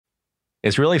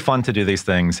It's really fun to do these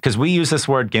things because we use this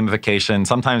word gamification.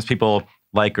 Sometimes people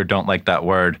like or don't like that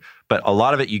word, but a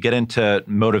lot of it, you get into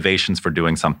motivations for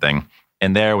doing something.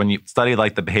 And there, when you study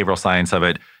like the behavioral science of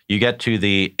it, you get to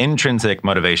the intrinsic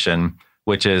motivation,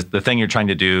 which is the thing you're trying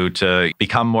to do to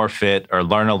become more fit or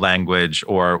learn a language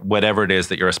or whatever it is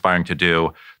that you're aspiring to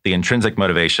do, the intrinsic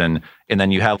motivation. And then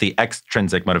you have the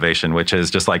extrinsic motivation, which is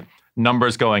just like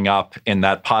numbers going up in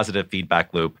that positive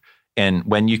feedback loop. And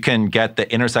when you can get the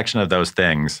intersection of those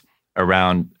things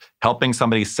around helping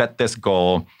somebody set this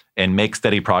goal and make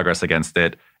steady progress against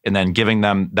it, and then giving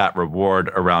them that reward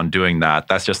around doing that,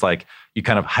 that's just like you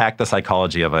kind of hack the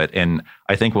psychology of it. And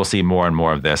I think we'll see more and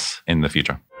more of this in the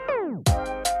future.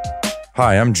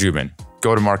 Hi, I'm Jubin,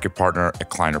 go-to-market partner at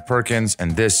Kleiner Perkins,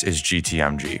 and this is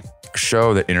GTMG, a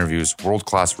show that interviews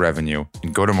world-class revenue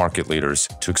and go-to-market leaders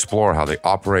to explore how they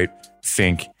operate,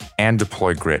 think, and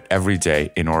deploy grit every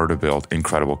day in order to build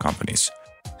incredible companies.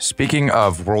 Speaking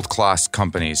of world-class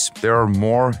companies, there are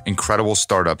more incredible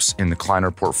startups in the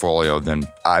Kleiner portfolio than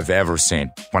I've ever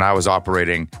seen. When I was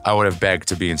operating, I would have begged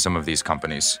to be in some of these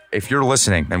companies. If you're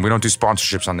listening, and we don't do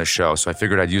sponsorships on this show, so I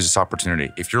figured I'd use this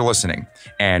opportunity. If you're listening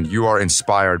and you are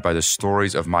inspired by the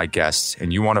stories of my guests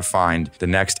and you want to find the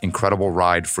next incredible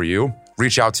ride for you,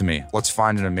 reach out to me. Let's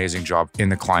find an amazing job in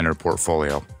the Kleiner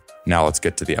portfolio. Now let's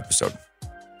get to the episode.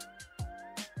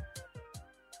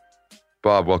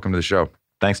 Bob, welcome to the show.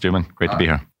 Thanks, Jubin. Great to be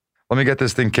here. Let me get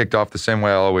this thing kicked off the same way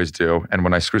I always do. And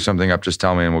when I screw something up, just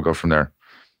tell me and we'll go from there.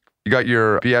 You got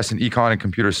your BS in Econ and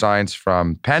Computer Science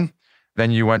from Penn.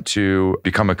 Then you went to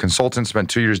become a consultant, spent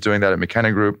 2 years doing that at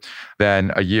McKenna Group.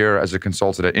 Then a year as a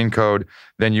consultant at Encode.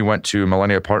 Then you went to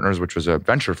Millennia Partners, which was a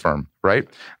venture firm, right?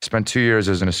 Spent 2 years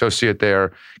as an associate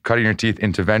there, cutting your teeth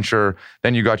into venture.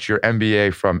 Then you got your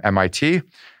MBA from MIT.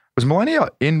 Was Millennia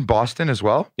in Boston as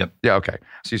well? Yep. Yeah, okay.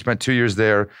 So you spent 2 years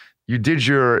there. You did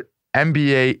your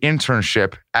MBA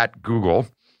internship at Google,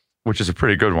 which is a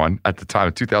pretty good one at the time,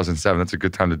 2007. That's a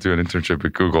good time to do an internship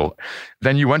at Google.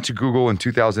 Then you went to Google in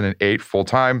 2008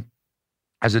 full-time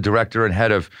as a director and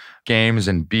head of games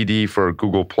and BD for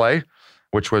Google Play,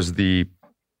 which was the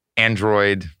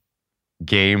Android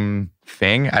game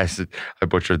thing. I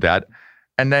butchered that.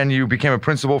 And then you became a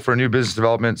principal for new business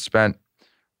development,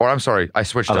 I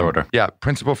switched Other them. order. Yeah,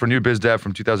 principal for new biz dev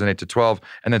from 2008 to 12,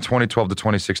 and then 2012 to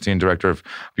 2016, director of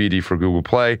BD for Google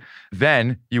Play.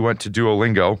 Then you went to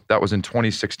Duolingo. That was in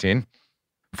 2016.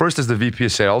 First as the VP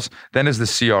of sales, then as the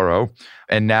CRO,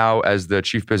 and now as the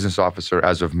chief business officer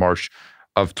as of March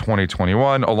of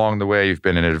 2021. Along the way, you've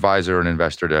been an advisor and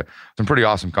investor to some pretty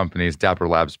awesome companies, Dapper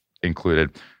Labs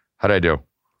included. How'd I do?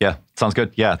 Yeah, sounds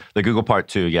good. Yeah, the Google part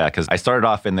too. Yeah, because I started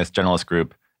off in this generalist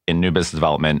group in new business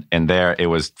development. And there it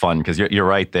was fun because you're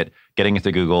right that getting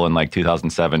into Google in like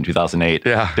 2007,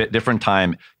 2008, different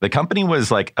time. The company was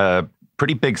like a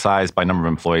pretty big size by number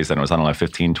of employees. And it was, I don't know,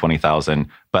 15, 20,000.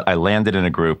 But I landed in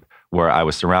a group where I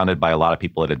was surrounded by a lot of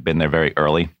people that had been there very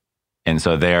early. And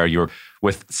so there you're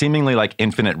with seemingly like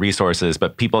infinite resources,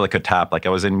 but people that could tap. Like I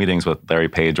was in meetings with Larry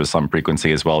Page with some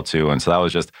frequency as well too. And so that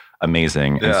was just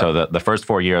amazing. Yeah. And so the first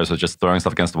 4 years was just throwing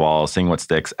stuff against the wall, seeing what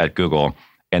sticks at Google.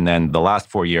 And then the last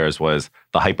 4 years was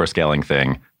the hyperscaling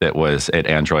thing that was at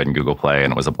Android and Google Play,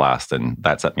 and it was a blast. And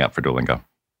that set me up for Duolingo.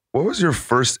 What was your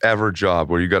first ever job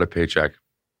where you got a paycheck?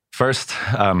 First,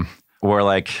 where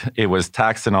like it was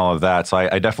taxed and all of that. So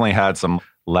I definitely had some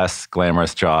less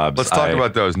glamorous jobs. Let's talk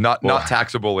about those. Not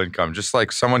taxable income, just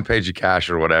like someone paid you cash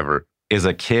or whatever. As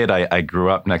a kid, I grew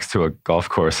up next to a golf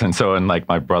course. And so in like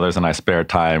my brothers and I spare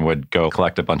time would go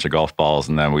collect a bunch of golf balls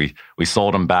and then we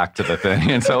sold them back to the thing.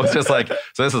 And so it's just like,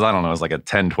 so this is, I don't know, it was like a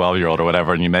 10, 12-year-old or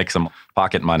whatever, and you make some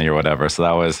pocket money or whatever. So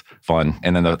that was fun.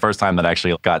 And then the first time that I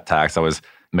actually got taxed, I was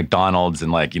McDonald's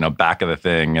and like, back of the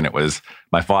thing. And it was,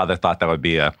 my father thought that would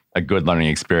be a good learning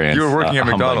experience. You were working at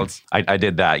McDonald's? I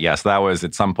did that, yes. That was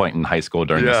at some point in high school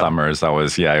during the summers. It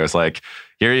was like,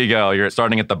 here you go. You're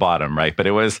starting at the bottom, right? But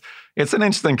it's an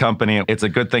interesting company. It's a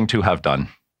good thing to have done.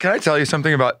 Can I tell you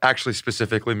something about actually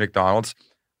specifically McDonald's?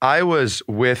 I was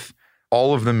with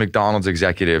all of the McDonald's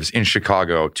executives in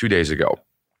Chicago 2 days ago.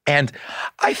 And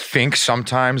I think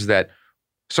sometimes that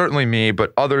certainly me,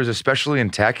 but others, especially in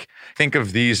tech, think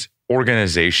of these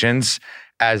organizations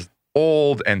as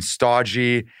old and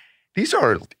stodgy. These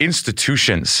are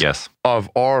institutions of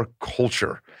our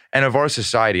culture and of our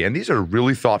society. And these are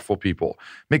really thoughtful people.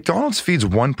 McDonald's feeds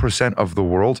 1% of the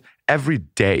world every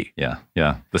day. Yeah.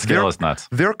 The scale is nuts.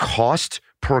 Their cost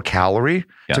per calorie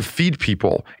to feed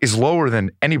people is lower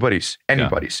than anybody's. Yeah.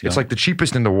 It's like the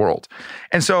cheapest in the world.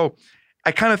 And so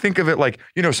I kind of think of it like,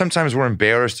 sometimes we're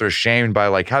embarrassed or ashamed by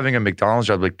like having a McDonald's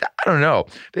job. Like, I don't know.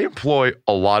 They employ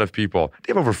a lot of people.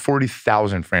 They have over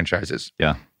 40,000 franchises.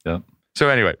 Yeah. So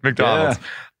anyway, McDonald's. Yeah.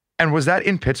 And was that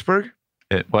in Pittsburgh?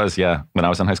 It was, yeah, when I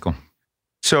was in high school.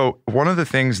 So one of the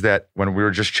things that when we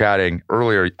were just chatting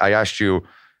earlier, I asked you,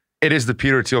 it is the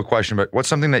Peter Thiel question, but what's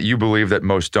something that you believe that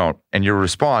most don't? And your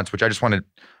response, which I just want to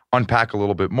unpack a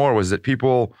little bit more, was that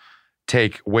people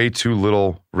take way too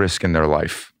little risk in their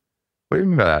life. What do you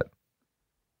mean by that?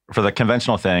 For the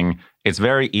conventional thing, it's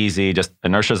very easy. Just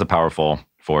inertia is a powerful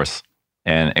force.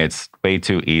 And it's way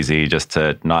too easy just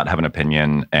to not have an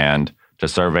opinion and to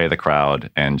survey the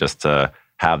crowd and just to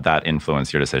have that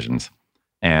influence your decisions.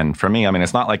 And for me, I mean,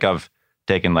 it's not like I've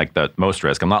taken like the most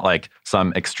risk. I'm not like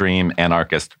some extreme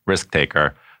anarchist risk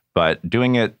taker, but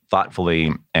doing it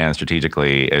thoughtfully and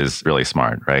strategically is really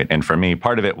smart, right? And for me,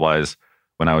 part of it was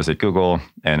when I was at Google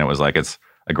and it was like, it's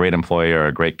a great employer,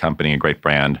 a great company, a great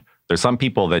brand. There's some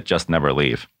people that just never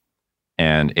leave.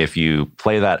 And if you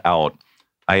play that out,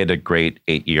 I had a great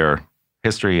 8-year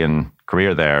history and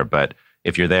career there, but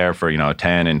if you're there for,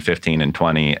 10 and 15 and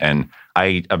 20, and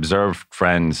I observe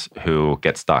friends who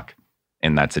get stuck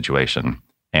in that situation.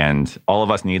 And all of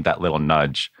us need that little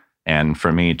nudge. And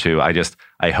for me too,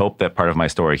 I hope that part of my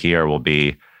story here will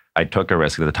be, I took a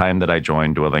risk. At the time that I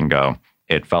joined Duolingo,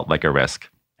 it felt like a risk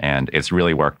and it's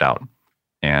really worked out.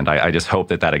 And I just hope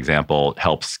that example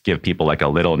helps give people like a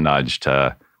little nudge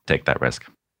to take that risk.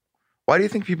 Why do you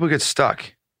think people get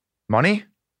stuck? Money?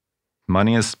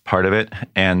 Money is part of it.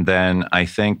 And then I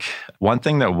think one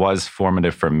thing that was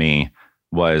formative for me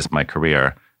was my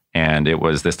career. And it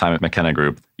was this time at McKenna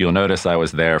Group. You'll notice I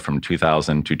was there from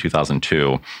 2000 to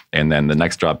 2002. And then the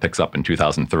next job picks up in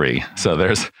 2003. So there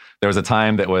was a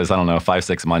time that was,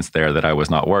 5-6 months there that I was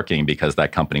not working because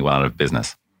that company went out of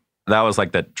business. That was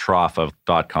like the trough of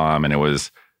 .com. And it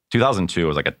was 2002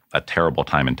 was like a terrible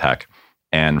time in tech.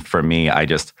 And for me, I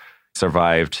just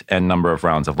survived n number of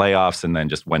rounds of layoffs and then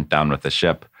just went down with the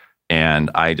ship.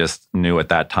 And I just knew at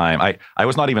that time, I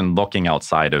was not even looking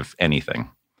outside of anything.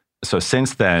 So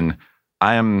since then,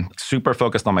 I am super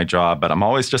focused on my job, but I'm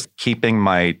always just keeping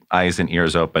my eyes and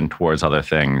ears open towards other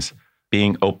things,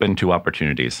 being open to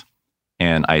opportunities.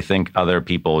 And I think other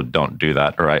people don't do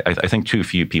that, or I think too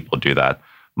few people do that.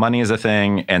 Money is a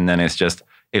thing, and then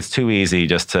it's too easy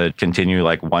just to continue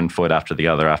like one foot after the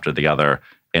other,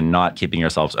 and not keeping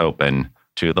yourselves open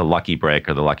to the lucky break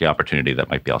or the lucky opportunity that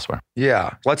might be elsewhere.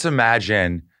 Yeah. Let's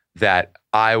imagine that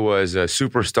I was a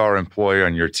superstar employee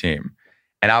on your team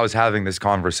and I was having this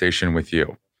conversation with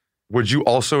you. Would you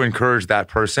also encourage that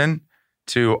person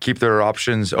to keep their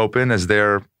options open as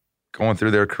they're going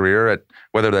through their career, at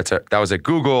whether that was at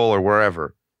Google or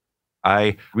wherever?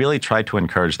 I really try to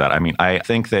encourage that. I mean, I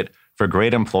think that for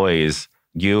great employees,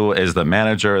 you as the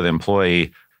manager, the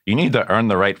employee, you need to earn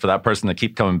the right for that person to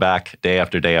keep coming back day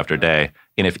after day after day.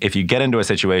 And if you get into a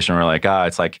situation where like,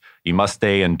 it's like you must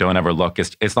stay and don't ever look,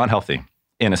 it's not healthy.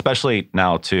 And especially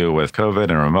now too with COVID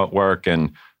and remote work,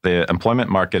 and the employment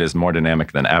market is more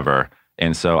dynamic than ever.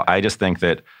 And so I just think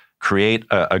that create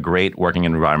a great working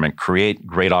environment, create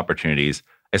great opportunities,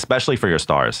 especially for your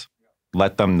stars.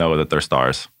 Let them know that they're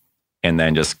stars. And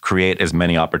then just create as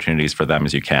many opportunities for them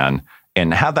as you can.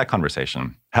 And have that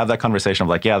conversation. Have that conversation of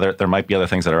like, yeah, there might be other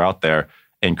things that are out there,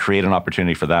 and create an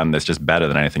opportunity for them that's just better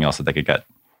than anything else that they could get.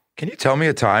 Can you tell me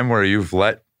a time where you've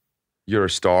let your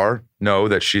star know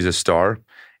that she's a star?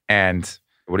 And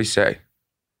what do you say?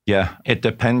 Yeah, it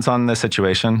depends on the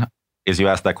situation. As you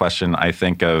ask that question, I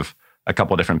think of a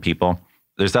couple different people.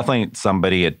 There's definitely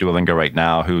somebody at Duolingo right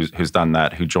now who's done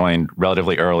that, who joined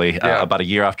relatively early, about a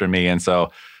year after me. And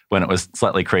so when it was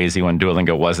slightly crazy, when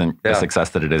Duolingo wasn't the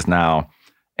success that it is now.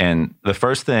 And the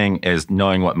first thing is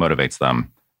knowing what motivates them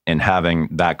and having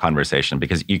that conversation,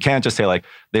 because you can't just say like,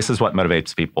 this is what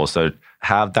motivates people. So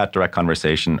have that direct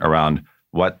conversation around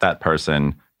what that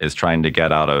person is trying to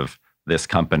get out of this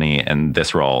company and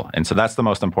this role. And so that's the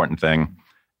most important thing.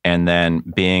 And then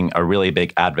being a really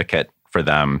big advocate for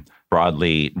them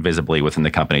broadly, visibly within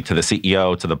the company, to the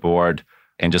CEO, to the board,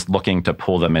 and just looking to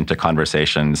pull them into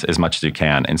conversations as much as you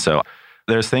can. And so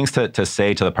there's things to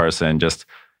say to the person, just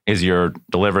as you're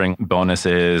delivering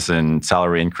bonuses and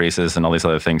salary increases and all these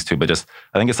other things too. But just,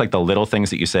 I think it's like the little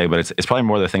things that you say, but it's probably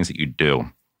more the things that you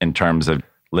do in terms of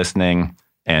listening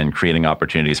and creating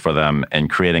opportunities for them and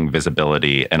creating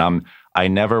visibility. And I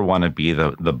never want to be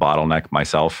the bottleneck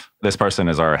myself. This person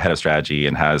is our head of strategy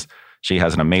and she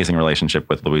has an amazing relationship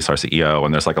with Luis, our CEO.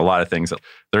 And there's like a lot of things that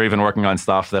they're even working on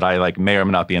stuff that I like may or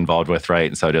may not be involved with, right?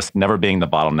 And so just never being the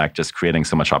bottleneck, just creating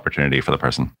so much opportunity for the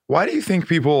person. Why do you think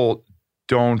people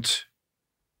don't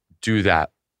do that?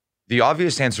 The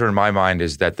obvious answer in my mind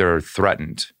is that they're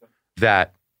threatened,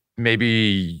 that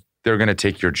maybe they're going to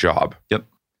take your job. Yep.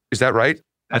 Is that right?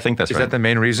 I think that's right. Is that the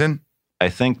main reason? I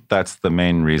think that's the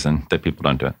main reason that people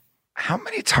don't do it. How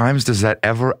many times does that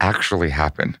ever actually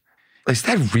happen? Is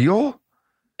that real?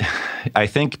 I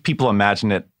think people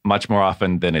imagine it much more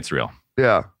often than it's real.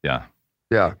 Yeah. Yeah.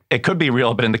 Yeah. It could be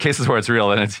real, but in the cases where it's real,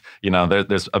 then it's,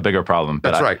 there's a bigger problem.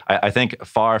 But that's right. I think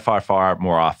far, far, far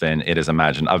more often it is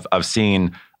imagined. I've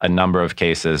seen a number of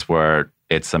cases where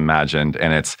it's imagined,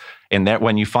 and it's in there.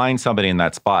 When you find somebody in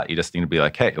that spot, you just need to be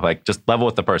like, hey, just level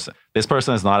with the person. This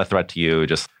person is not a threat to you.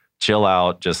 Just chill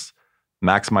out, just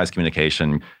maximize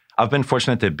communication. I've been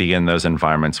fortunate to be in those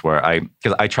environments where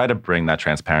because I try to bring that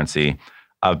transparency.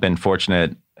 I've been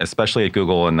fortunate, especially at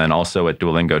Google and then also at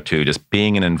Duolingo too, just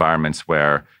being in environments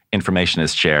where information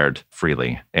is shared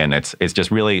freely. And it's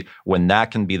just really, when that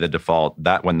can be the default,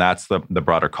 when that's the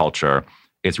broader culture,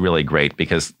 it's really great,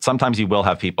 because sometimes you will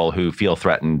have people who feel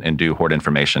threatened and do hoard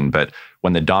information. But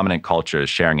when the dominant culture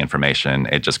is sharing information,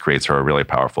 it just creates a really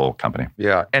powerful company.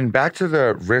 Yeah. And back to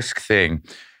the risk thing,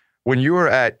 when you were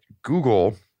at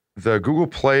Google, the Google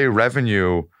Play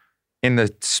revenue in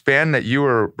the span that you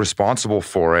were responsible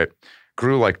for it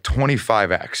grew like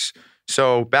 25x.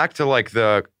 So back to like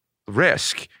the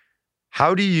risk,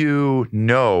 how do you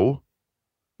know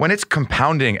when it's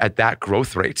compounding at that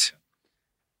growth rate?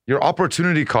 Your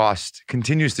opportunity cost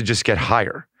continues to just get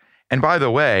higher. And by the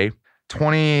way,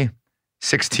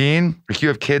 2016, if you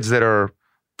have kids that are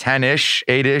 10-ish,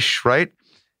 8-ish, right?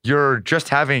 You're just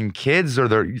having kids, or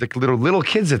they're like little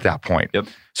kids at that point. Yep.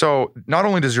 So not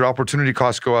only does your opportunity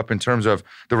cost go up in terms of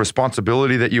the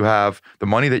responsibility that you have, the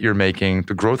money that you're making,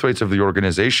 the growth rates of the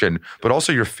organization, but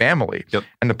also your family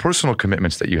and the personal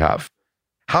commitments that you have.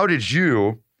 How did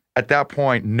you, at that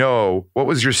point, know, what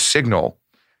was your signal?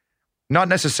 Not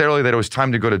necessarily that it was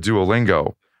time to go to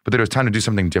Duolingo, but that it was time to do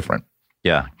something different.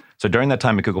 Yeah. So during that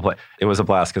time at Google Play, it was a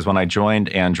blast, because when I joined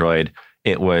Android,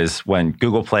 it was when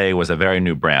Google Play was a very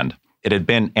new brand. It had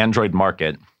been Android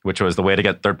Market, which was the way to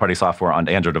get third-party software on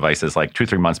Android devices, like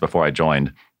 2-3 months before I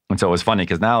joined. And so it was funny,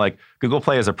 because now like Google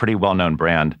Play is a pretty well-known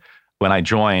brand. When I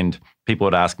joined, people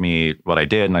would ask me what I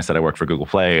did, and I said I worked for Google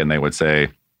Play, and they would say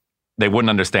they wouldn't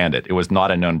understand it. It was not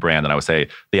a known brand, and I would say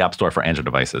the App Store for Android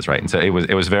devices, right? And so it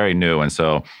was very new, and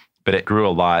so, but it grew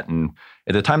a lot. And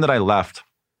at the time that I left,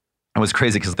 it was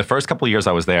crazy, because the first couple of years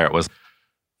I was there, it was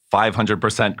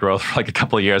 500% growth for like a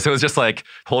couple of years. It was just like,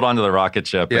 hold on to the rocket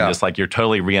ship, and just like you're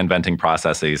totally reinventing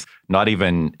processes, not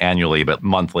even annually, but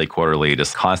monthly, quarterly,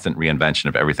 just constant reinvention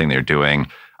of everything they're doing.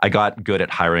 I got good at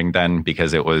hiring then,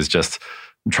 because it was just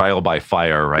trial by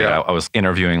fire, right? Yeah. I was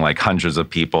interviewing like hundreds of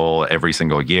people every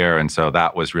single year. And so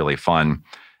that was really fun.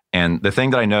 And the thing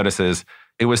that I noticed is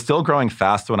it was still growing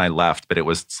fast when I left, but it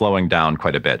was slowing down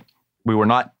quite a bit. We were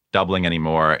not doubling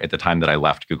anymore at the time that I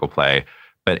left Google Play.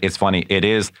 But it's funny, it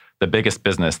is the biggest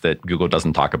business that Google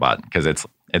doesn't talk about, because it's,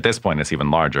 at this point, it's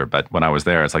even larger. But when I was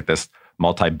there, it's like this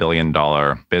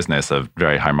multi-billion-dollar business of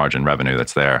very high margin revenue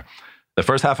that's there. The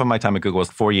first half of my time at Google was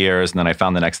 4 years, and then I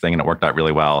found the next thing, and it worked out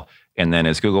really well. And then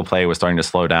as Google Play was starting to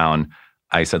slow down,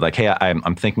 I said like, hey,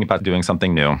 I'm thinking about doing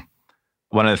something new.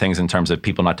 One of the things in terms of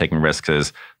people not taking risks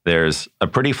is there's a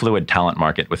pretty fluid talent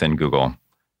market within Google.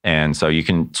 And so you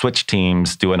can switch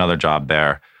teams, do another job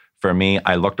there. For me,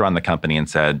 I looked around the company and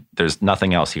said, there's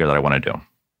nothing else here that I want to do.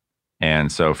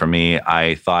 And so for me,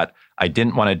 I thought I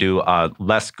didn't want to do a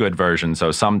less good version.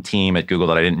 So some team at Google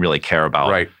that I didn't really care about,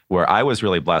 right. Where I was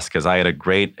really blessed because I had a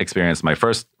great experience my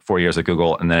first 4 years at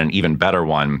Google, and then an even better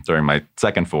one during my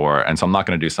second 4. And so I'm not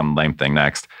going to do some lame thing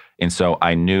next. And so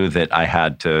I knew that I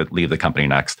had to leave the company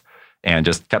next, and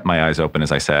just kept my eyes open,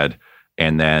 as I said.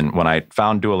 And then when I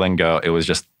found Duolingo, it was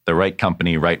just the right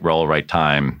company, right role, right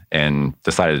time, and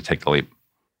decided to take the leap.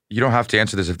 You don't have to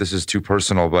answer this if this is too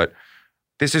personal, but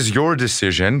this is your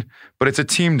decision, but it's a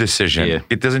team decision. Yeah.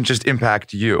 It doesn't just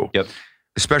impact you. Yep.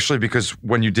 Especially because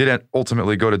when you didn't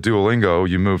ultimately go to Duolingo,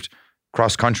 you moved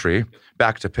cross country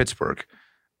back to Pittsburgh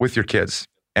with your kids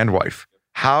and wife.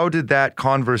 How did that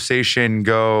conversation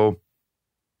go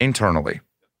internally?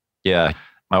 Yeah.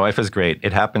 My wife is great.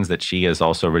 It happens that she is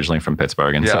also originally from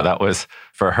Pittsburgh. And so that was,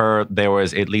 for her, there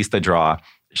was at least a draw.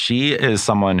 She is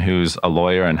someone who's a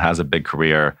lawyer and has a big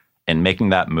career, and making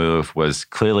that move was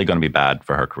clearly going to be bad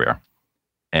for her career.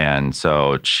 And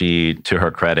so she, to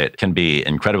her credit, can be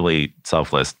incredibly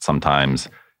selfless sometimes.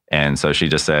 And so she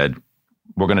just said,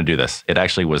 we're going to do this. It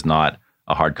actually was not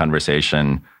a hard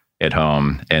conversation at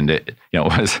home. And it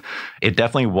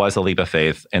definitely was a leap of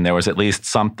faith. And there was at least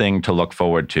something to look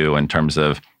forward to in terms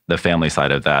of the family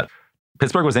side of that.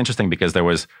 Pittsburgh was interesting because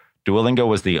Duolingo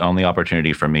was the only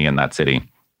opportunity for me in that city.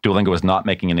 Duolingo was not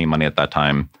making any money at that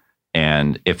time.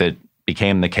 And if it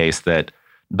became the case that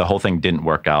the whole thing didn't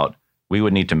work out, we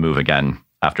would need to move again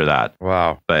after that.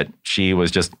 Wow. But she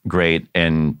was just great.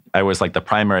 And I was like the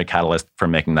primary catalyst for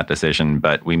making that decision.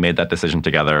 But we made that decision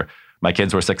together. My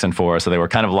kids were 6 and 4, so they were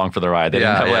kind of along for the ride. They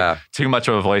didn't have like too much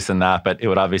of a voice in that, but it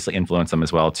would obviously influence them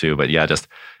as well too. But yeah,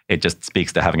 it just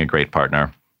speaks to having a great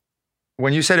partner.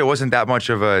 When you said it wasn't that much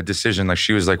of a decision, like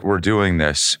she was like, we're doing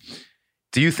this.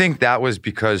 Do you think that was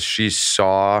because she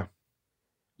saw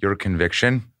your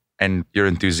conviction and your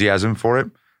enthusiasm for it?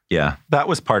 Yeah, that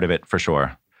was part of it for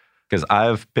sure. Because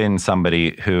I've been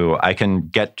somebody who I can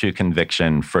get to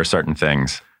conviction for certain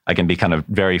things. I can be kind of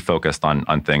very focused on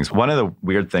things. One of the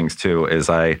weird things too is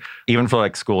even for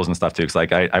like schools and stuff too, because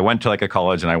like I went to like a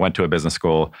college and I went to a business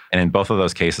school. And in both of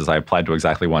those cases, I applied to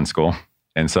exactly one school.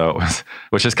 And so,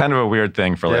 which is kind of a weird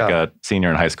thing for like a senior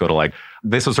in high school to like,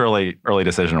 this was early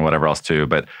decision or whatever else too.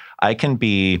 But I can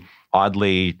be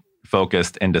oddly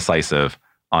focused and decisive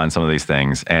on some of these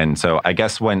things. And so I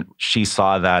guess when she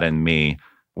saw that in me,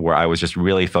 where I was just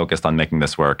really focused on making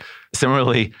this work.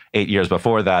 Similarly, 8 years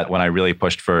before that, when I really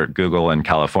pushed for Google in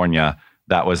California,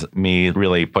 that was me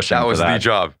really pushing for that. That was the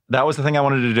job. That was the thing I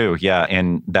wanted to do. Yeah.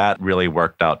 And that really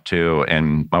worked out too.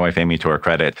 And my wife, Amy, to her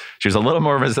credit, she was a little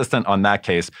more resistant on that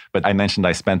case. But I mentioned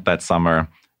I spent that summer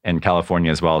in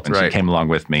California as well. And she came along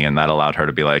with me, and that allowed her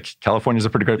to be like, California's a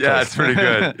pretty great place. Yeah, it's pretty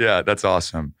good. Yeah, that's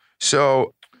awesome.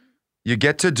 So you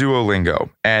get to Duolingo,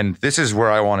 and this is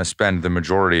where I want to spend the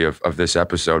majority of this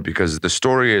episode because the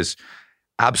story is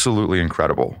absolutely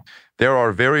incredible. There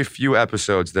are very few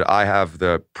episodes that I have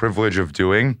the privilege of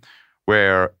doing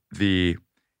where the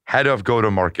head of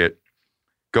go-to-market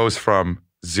goes from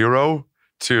 0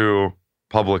 to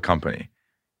public company.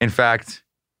 In fact,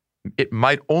 it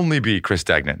might only be Chris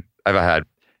Degnan I've had.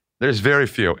 There's very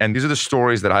few, and these are the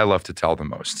stories that I love to tell the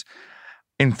most.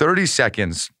 In 30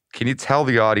 seconds, can you tell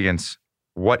the audience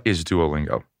what is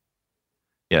Duolingo?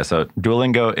 Yeah, so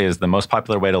Duolingo is the most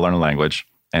popular way to learn a language.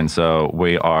 And so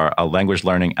we are a language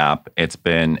learning app. It's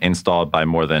been installed by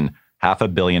more than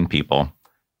 500 million people.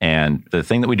 And the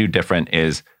thing that we do different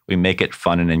is we make it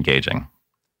fun and engaging.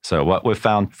 So what we've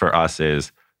found for us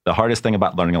is the hardest thing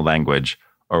about learning a language,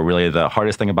 or really the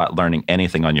hardest thing about learning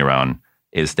anything on your own,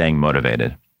 is staying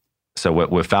motivated. So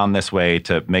what we've found this way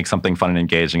to make something fun and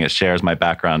engaging, it shares my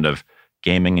background of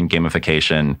gaming and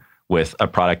gamification with a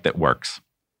product that works.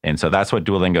 And so that's what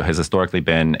Duolingo has historically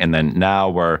been. And then now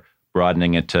we're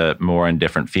broadening it to more in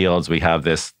different fields. We have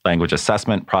this language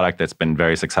assessment product that's been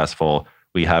very successful.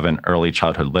 We have an early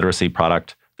childhood literacy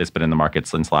product that's been in the market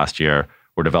since last year.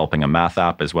 We're developing a math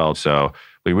app as well. So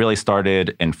we really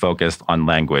started and focused on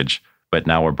language, but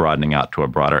now we're broadening out to a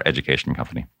broader education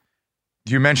company.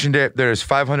 You mentioned it. There's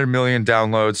 500 million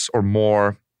downloads or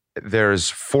more. There's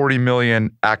 40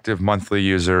 million active monthly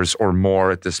users or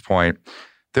more at this point.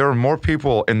 There are more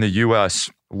people in the US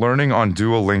learning on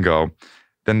Duolingo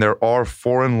than there are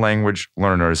foreign language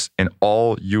learners in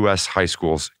all US high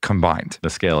schools combined. The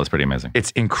scale is pretty amazing.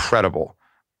 It's incredible.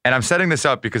 And I'm setting this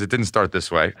up because it didn't start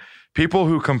this way. People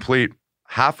who complete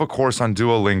half a course on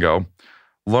Duolingo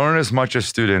learn as much as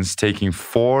students taking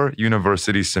 4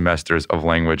 university semesters of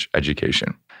language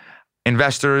education.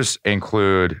 Investors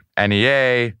include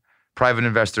NEA, private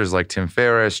investors like Tim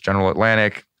Ferriss, General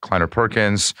Atlantic, Kleiner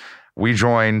Perkins. We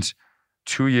joined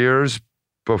 2 years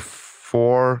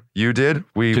before you did.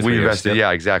 We invested,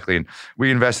 yeah, exactly. And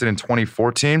we invested in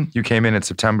 2014. You came in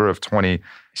September of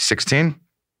 2016.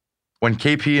 When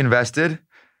KP invested,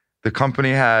 the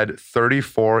company had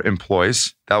 34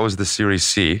 employees. That was the Series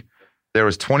C. There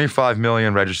was 25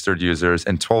 million registered users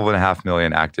and 12.5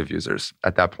 million active users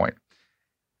at that point.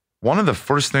 One of the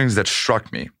first things that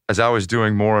struck me as I was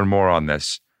doing more and more on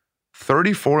this,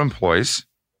 34 employees,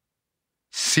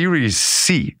 Series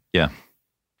C. Yeah.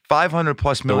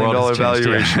 $500+ million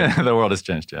valuation. Yeah. The world has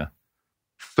changed, yeah.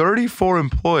 34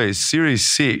 employees, Series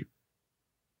C.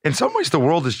 In some ways, the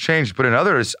world has changed, but in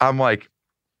others, I'm like,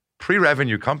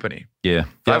 pre-revenue company. Yeah.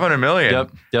 500 million.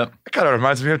 Yep. That kind of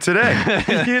reminds me of today.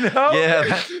 You know?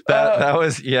 Yeah. That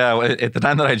was, at the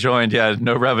time that I joined,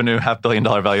 no revenue, $500 million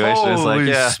valuation. It's like,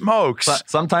 holy smokes.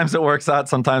 Sometimes it works out,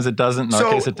 sometimes it doesn't. In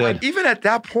our case, it did. Like, even at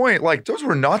that point, like those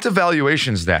were not the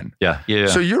valuations then. Yeah.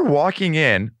 So you're walking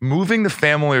in, moving the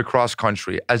family across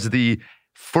country as the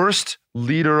first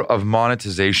leader of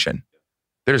monetization.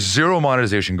 There's zero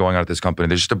monetization going on at this company.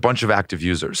 There's just a bunch of active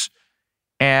users.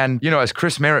 And, as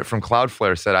Chris Merritt from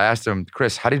Cloudflare said, I asked him,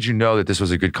 Chris, how did you know that this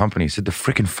was a good company? He said the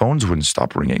freaking phones wouldn't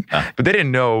stop ringing. But they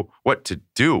didn't know what to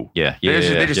do. They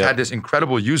just had this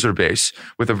incredible user base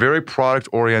with a very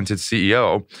product-oriented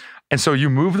CEO. And so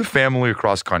you move the family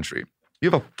across country. You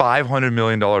have a $500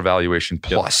 million valuation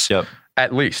plus, Yep.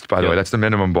 at least, by the way, that's the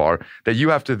minimum bar, that you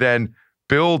have to then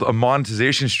build a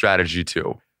monetization strategy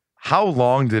to. How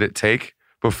long did it take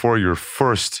before your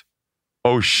first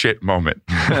oh shit moment?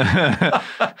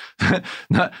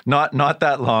 not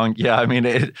that long. Yeah, I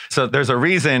mean, so there's a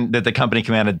reason that the company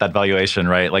commanded that valuation,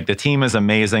 right? Like the team is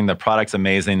amazing, the product's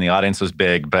amazing, the audience was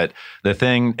big, but the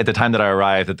thing at the time that I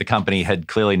arrived that the company had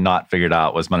clearly not figured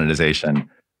out was monetization.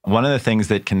 One of the things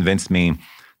that convinced me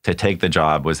to take the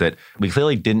job was that we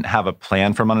clearly didn't have a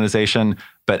plan for monetization,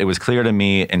 but it was clear to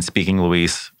me in speaking to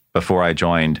Luis before I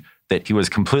joined that he was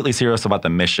completely serious about the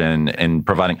mission and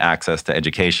providing access to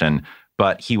education,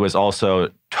 but he was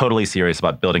also totally serious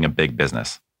about building a big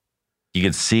business. You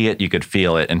could see it, you could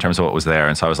feel it in terms of what was there.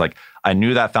 And so I was like, I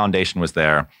knew that foundation was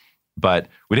there, but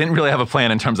we didn't really have a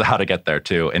plan in terms of how to get there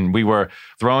too. And we were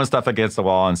throwing stuff against the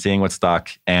wall and seeing what stuck.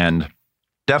 And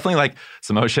definitely like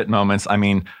some oh shit moments. I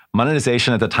mean,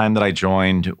 monetization at the time that I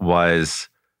joined was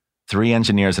 3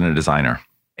 engineers and a designer.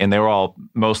 And they were all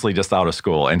mostly just out of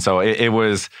school. And so it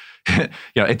was,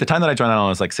 at the time that I joined, it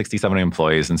was like 60, 70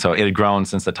 employees. And so it had grown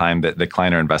since the time that the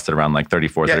Kleiner invested around like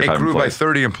 34, 35 employees. Yeah, it grew by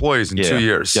 30 employees in 2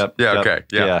 years.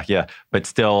 Okay. But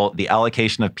still, the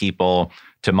allocation of people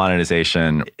to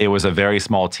monetization, it was a very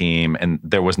small team and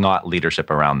there was not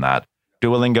leadership around that.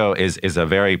 Duolingo is a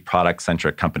very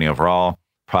product-centric company overall,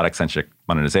 product-centric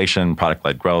monetization,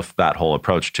 product-led growth, that whole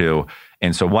approach too.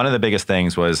 And so one of the biggest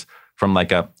things was from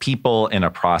like a people and a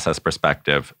process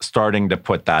perspective, starting to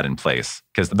put that in place.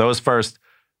 Because those first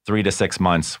 3 to 6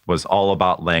 months was all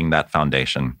about laying that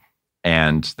foundation.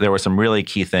 And there were some really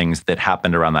key things that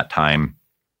happened around that time.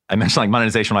 I mentioned like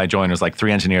monetization when I joined was like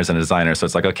 3 engineers and a designer. So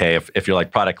it's like, okay, if you're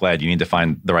like product-led, you need to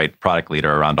find the right product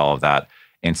leader around all of that.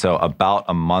 And so about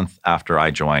a month after I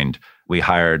joined, we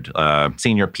hired a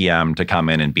senior PM to come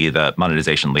in and be the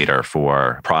monetization leader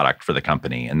for product for the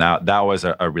company. And that was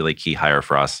a really key hire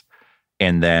for us.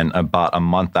 And then about a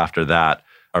month after that,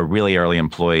 a really early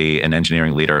employee, an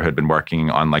engineering leader who had been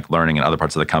working on like learning in other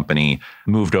parts of the company,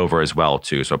 moved over as well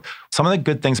too. So some of the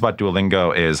good things about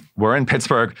Duolingo is we're in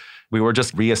Pittsburgh. We were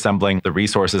just reassembling the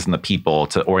resources and the people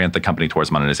to orient the company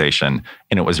towards monetization.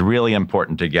 And it was really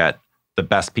important to get the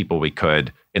best people we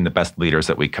could and the best leaders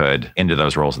that we could into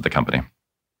those roles at the company.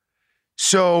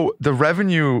 So the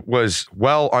revenue was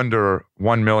well under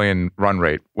 1 million run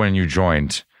rate when you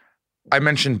joined. I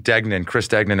mentioned Chris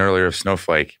Degnan earlier of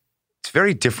Snowflake. It's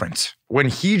very different. When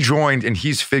he joined and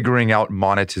he's figuring out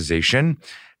monetization,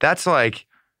 that's like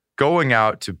going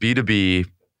out to B2B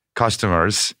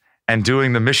customers and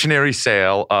doing the missionary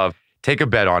sale of take a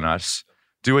bet on us,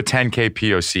 do a 10K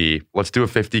POC, let's do a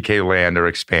 50K land or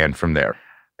expand from there.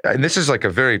 And this is like a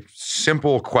very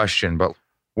simple question, but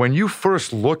when you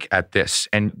first look at this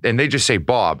and they just say,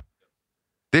 Bob,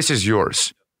 this is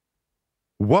yours.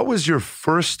 What was your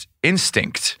first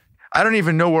instinct? I don't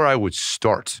even know where I would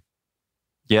start.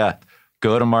 Yeah.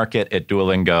 Go-to-market at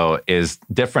Duolingo is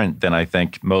different than I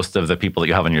think most of the people that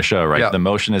you have on your show, right? Yeah. The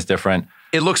motion is different.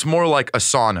 It looks more like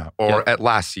Asana or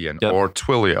Atlassian or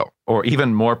Twilio. Or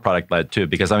even more product-led too,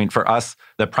 because I mean, for us,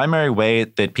 the primary way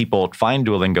that people find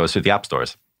Duolingo is through the app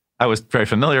stores. I was very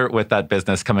familiar with that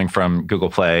business coming from Google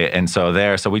Play. And so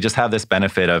we just have this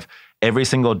benefit of every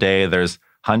single day, there's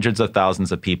hundreds of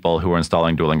thousands of people who are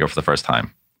installing Duolingo for the first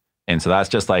time. And so that's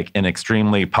just like an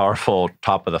extremely powerful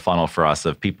top of the funnel for us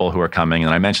of people who are coming.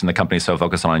 And I mentioned the company's so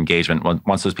focused on engagement.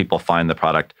 Once those people find the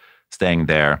product, staying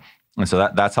there. And so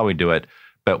that's how we do it.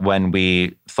 But when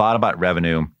we thought about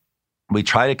revenue, we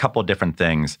tried a couple of different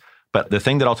things. But the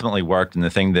thing that ultimately worked and the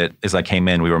thing that as I came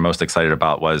in, we were most excited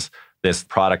about was this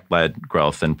product-led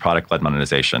growth and product-led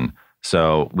monetization.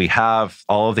 So we have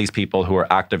all of these people who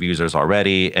are active users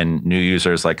already and new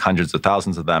users, like hundreds of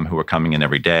thousands of them who are coming in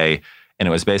every day. And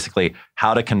it was basically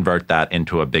how to convert that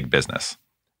into a big business.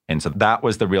 And so that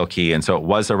was the real key. And so it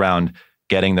was around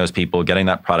getting those people, getting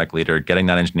that product leader, getting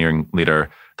that engineering leader,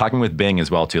 talking with Bing as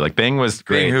well too. Like Bing was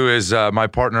great. Bing, who is my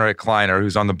partner at Kleiner,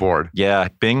 who's on the board. Yeah,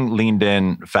 Bing leaned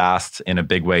in fast in a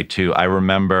big way too. I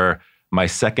remember my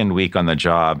second week on the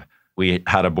job, we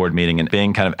had a board meeting and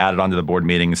Bing kind of added onto the board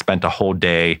meeting and spent a whole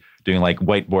day doing like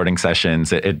whiteboarding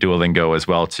sessions at Duolingo as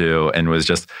well too. And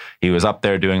he was up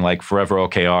there doing like forever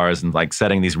OKRs and like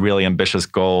setting these really ambitious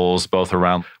goals, both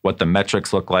around what the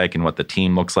metrics look like and what the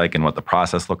team looks like and what the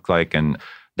process looked like. And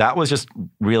that was just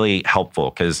really helpful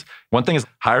because one thing is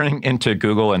hiring into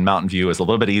Google and Mountain View is a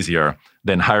little bit easier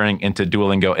than hiring into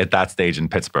Duolingo at that stage in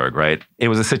Pittsburgh, right? It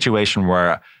was a situation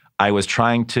where I was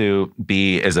trying to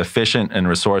be as efficient and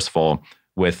resourceful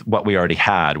with what we already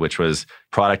had, which was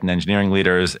product and engineering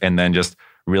leaders, and then just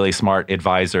really smart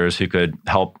advisors who could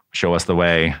help show us the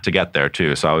way to get there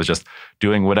too. So I was just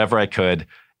doing whatever I could.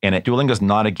 And Duolingo is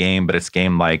not a game, but it's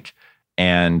game-like.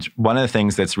 And one of the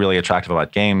things that's really attractive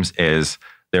about games is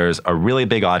there's a really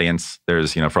big audience.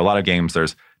 There's, for a lot of games,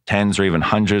 there's tens or even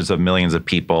hundreds of millions of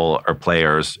people or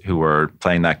players who are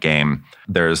playing that game.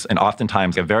 There's, and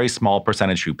oftentimes, a very small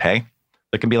percentage who pay.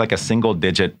 There can be like a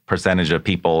single-digit percentage of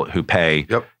people who pay,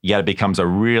 yet it becomes a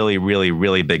really, really,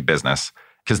 really big business.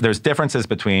 Because there's differences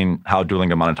between how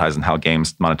Duolingo monetizes and how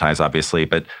games monetize, obviously.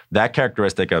 But that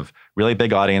characteristic of really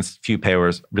big audience, few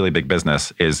payers, really big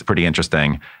business is pretty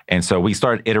interesting. And so we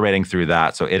started iterating through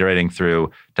that. So iterating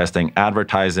through testing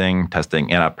advertising,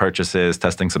 testing in-app purchases,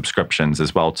 testing subscriptions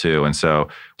as well too. And so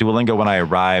Duolingo, when I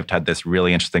arrived, had this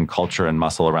really interesting culture and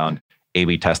muscle around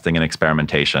A/B testing and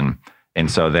experimentation. And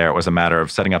so there it was a matter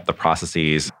of setting up the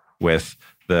processes with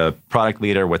the product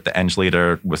leader, with the eng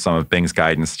leader, with some of Bing's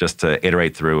guidance, just to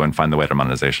iterate through and find the way to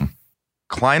monetization.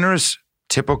 Kleiner's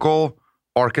typical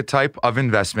archetype of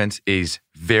investment is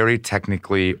very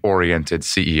technically oriented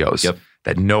CEOs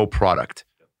that know product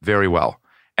very well.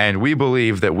 And we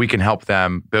believe that we can help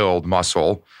them build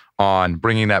muscle on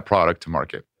bringing that product to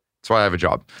market. That's why I have a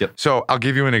job. So I'll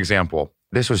give you an example.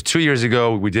 This was 2 years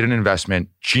ago. We did an investment,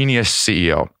 genius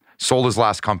CEO, sold his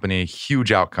last company,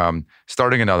 huge outcome,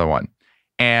 starting another one.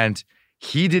 And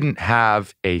he didn't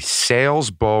have a sales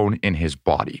bone in his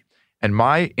body. And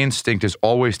my instinct is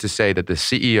always to say that the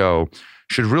CEO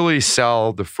should really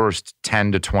sell the first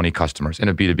 10 to 20 customers in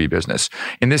a B2B business.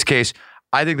 In this case,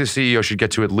 I think the CEO should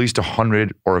get to at least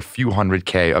 100 or a few hundred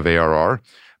K of ARR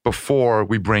before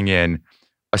we bring in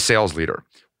a sales leader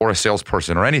or a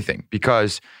salesperson or anything,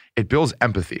 because it builds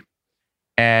empathy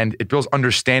and it builds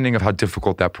understanding of how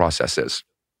difficult that process is.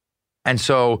 And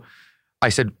so I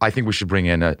said, I think we should bring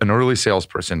in an early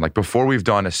salesperson, like before we've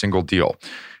done a single deal,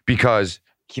 because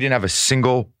he didn't have a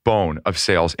single bone of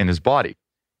sales in his body.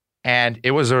 And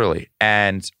it was early,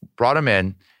 and brought him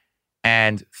in.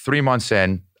 And 3 months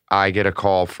in, I get a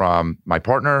call from my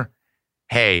partner.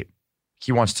 Hey,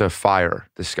 he wants to fire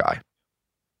this guy.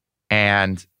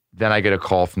 And then I get a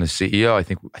call from the CEO. I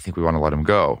think we want to let him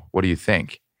go. What do you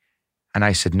think? And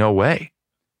I said, no way.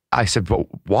 I said, but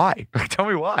why? Tell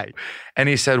me why. And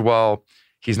he said, well,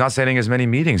 he's not setting as many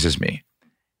meetings as me.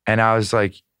 And I was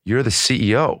like, you're the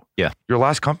CEO. Yeah. Your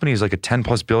last company is like a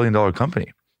 $10+ billion company.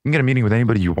 You can get a meeting with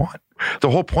anybody you want. The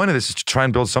whole point of this is to try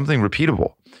and build something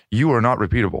repeatable. You are not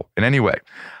repeatable in any way.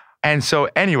 And so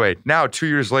anyway, now 2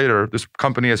 years later, this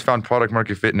company has found product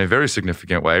market fit in a very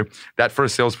significant way. That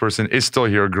first salesperson is still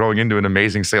here, growing into an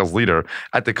amazing sales leader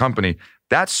at the company.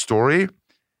 That story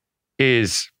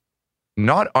is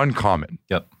not uncommon.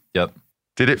 Yep.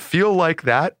 Did it feel like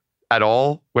that at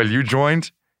all when you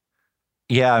joined?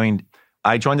 Yeah, I mean,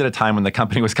 I joined at a time when the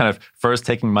company was kind of first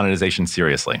taking monetization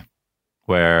seriously,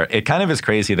 where it kind of is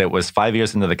crazy that it was 5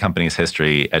 years into the company's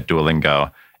history at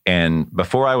Duolingo. And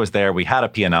before I was there, we had a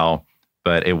P&L,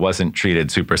 but it wasn't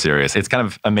treated super serious. It's kind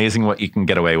of amazing what you can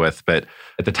get away with. But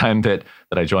at the time that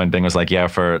I joined, Bing was like, yeah,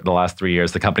 for the last 3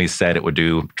 years, the company said it would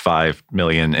do 5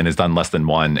 million and has done less than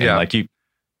 1. And like you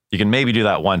can maybe do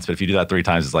that once, but if you do that 3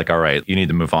 times, it's like, all right, you need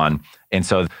to move on. And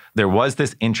so there was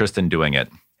this interest in doing it.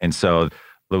 And so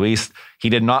Luis, he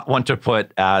did not want to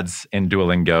put ads in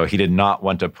Duolingo. He did not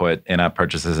want to put in-app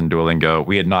purchases in Duolingo.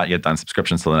 We had not yet done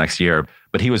subscriptions till the next year,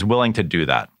 but he was willing to do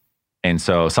that. And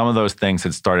so some of those things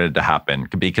had started to happen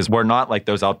because we're not like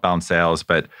those outbound sales,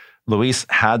 but Luis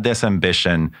had this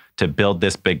ambition to build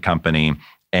this big company,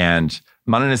 and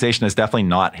monetization is definitely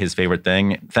not his favorite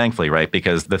thing, thankfully, right?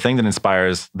 Because the thing that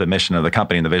inspires the mission of the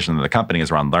company and the vision of the company is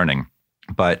around learning.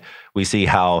 But we see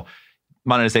how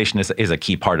monetization is a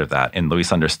key part of that. And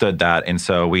Luis understood that. And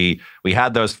so we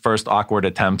had those first awkward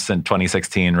attempts in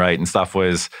 2016, right? And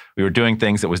we were doing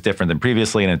things that was different than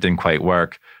previously, and it didn't quite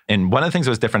work. And one of the things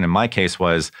that was different in my case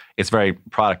was it's very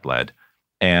product-led.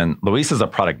 And Luis is a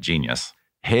product genius.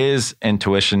 His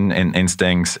intuition and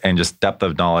instincts and just depth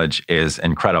of knowledge is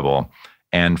incredible.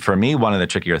 And for me, one of the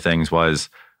trickier things was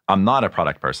I'm not a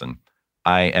product person.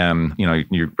 I am,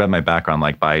 you read my background,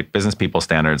 like by business people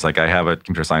standards, like I have a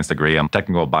computer science degree. I'm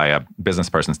technical by a business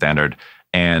person standard.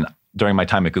 And during my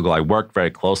time at Google, I worked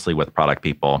very closely with product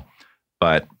people.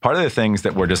 But part of the things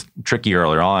that were just tricky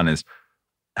earlier on is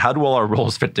how do all our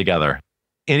roles fit together?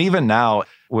 And even now,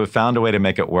 we've found a way to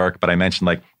make it work. But I mentioned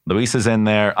like Luis is in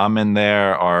there, I'm in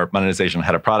there, our monetization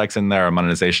head of products in there, our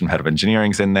monetization head of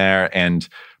engineering's in there. And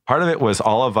part of it was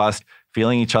all of us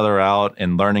feeling each other out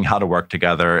and learning how to work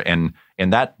together. And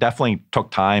that definitely took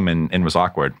time and was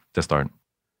awkward to start.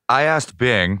 I asked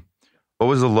Bing, what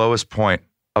was the lowest point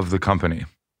of the company?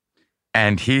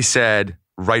 And he said,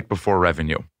 right before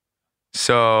revenue.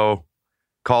 So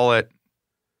call it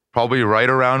probably right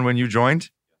around when you joined,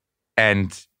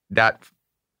 and that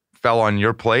fell on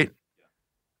your plate.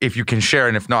 If you can share,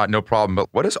 and if not, no problem. But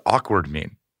what does awkward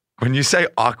mean? When you say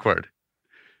awkward,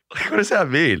 what does that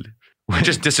mean?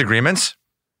 Just disagreements?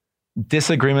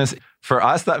 Disagreements. For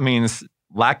us, that means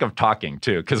lack of talking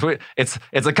too, because it's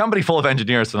a company full of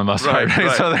engineers for the most part.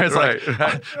 Right? So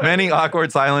there's many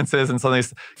awkward silences and something.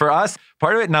 For us,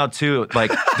 part of it now too, like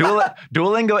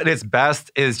Duolingo at its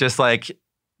best is just like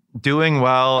doing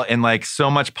well and like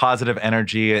so much positive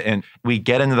energy, and we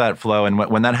get into that flow. And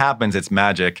when that happens, it's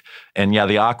magic. And yeah,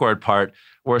 the awkward part,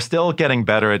 we're still getting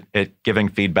better at giving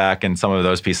feedback and some of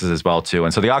those pieces as well too.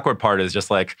 And so the awkward part is just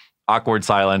like awkward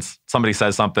silence. Somebody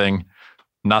says something.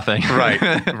 Nothing.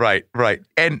 Right.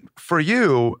 And for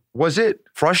you, was it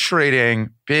frustrating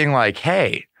being like,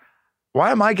 hey, why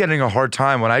am I getting a hard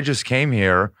time when I just came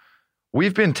here?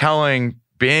 We've been telling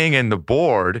Bing and the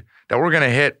board that we're going to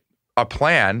hit a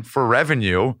plan for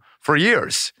revenue for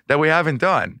years that we haven't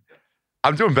done.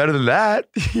 I'm doing better than that.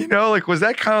 Was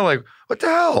that kind of like, what the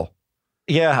hell?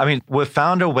 Yeah, I mean, we've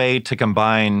found a way to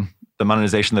combine the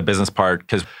monetization, the business part,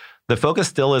 because the focus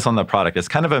still is on the product. It's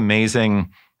kind of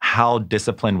amazing how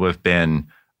disciplined we've been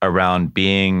around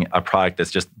being a product that's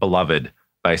just beloved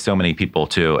by so many people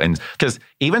too. And because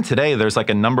even today, there's like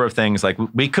a number of things, like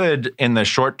we could in the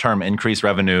short term increase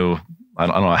revenue, I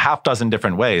don't know, a half dozen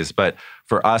different ways. But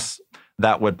for us,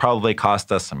 that would probably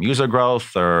cost us some user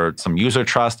growth or some user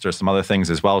trust or some other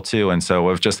things as well too. And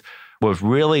so we've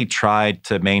really tried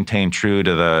to maintain true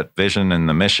to the vision and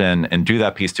the mission and do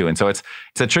that piece too. And so it's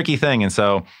a tricky thing. And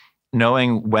so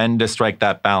knowing when to strike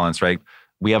that balance, right?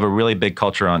 We have a really big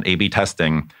culture on A/B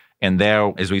testing. And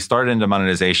there, as we started into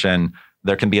monetization,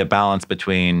 there can be a balance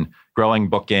between growing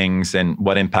bookings and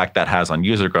what impact that has on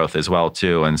user growth as well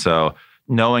too. And so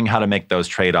knowing how to make those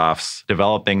trade-offs,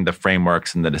 developing the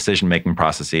frameworks and the decision-making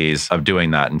processes of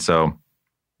doing that. And so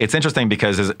it's interesting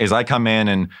because as I come in,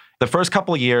 and the first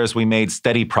couple of years, we made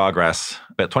steady progress.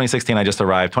 But 2016, I just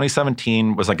arrived.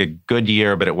 2017 was like a good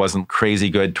year, but it wasn't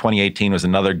crazy good. 2018 was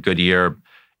another good year.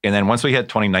 And then once we hit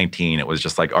 2019, it was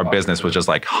just like our business was just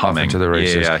like humming. To the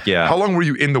races. Yeah. How long were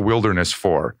you in the wilderness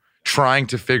for, trying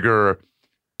to figure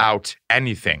out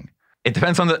anything? It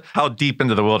depends on how deep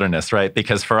into the wilderness, right?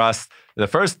 Because for us, the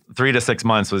first 3 to 6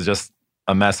 months was just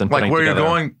a mess. And like where you're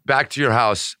going back to your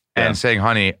house and saying,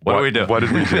 honey, what do we do? What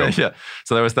did we do? Yeah.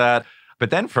 So there was that.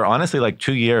 But then for honestly like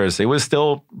 2 years, it was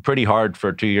still pretty hard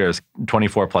for 2 years,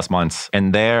 24 plus months.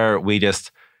 And there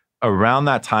around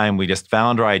that time, we just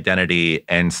found our identity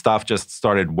and stuff just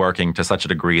started working to such a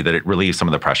degree that it relieved some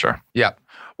of the pressure. Yeah.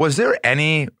 Was there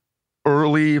any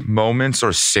early moments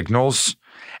or signals?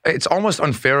 It's almost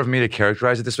unfair of me to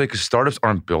characterize it this way because startups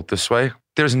aren't built this way.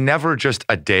 There's never just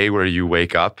a day where you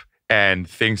wake up and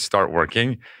things start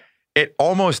working. It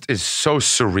almost is so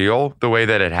surreal the way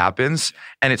that it happens.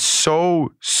 And it's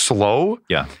so slow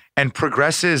and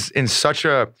progresses in such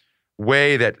a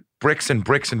way that bricks and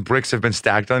bricks and bricks have been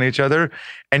stacked on each other.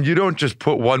 And you don't just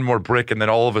put one more brick and then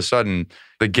all of a sudden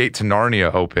the gate to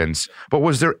Narnia opens. But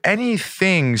was there any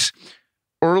things,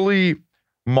 early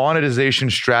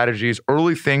monetization strategies,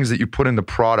 early things that you put in the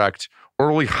product,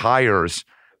 early hires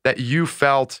that you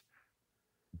felt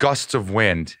gusts of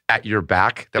wind at your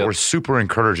back that were super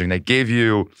encouraging, that gave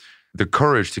you the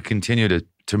courage to continue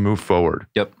to move forward?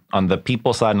 Yep. On the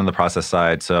people side and on the process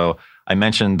side. So I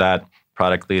mentioned that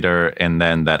product leader and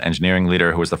then that engineering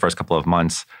leader who was the first couple of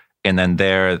months. And then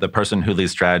the person who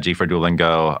leads strategy for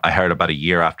Duolingo, I hired about a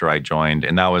year after I joined.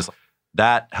 And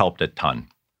that helped a ton.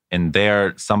 And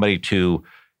somebody to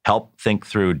help think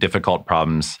through difficult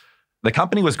problems. The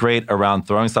company was great around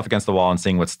throwing stuff against the wall and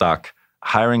seeing what stuck.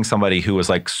 Hiring somebody who was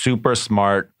like super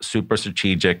smart, super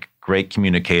strategic, great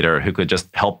communicator who could just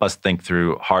help us think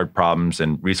through hard problems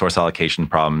and resource allocation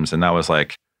problems. And that was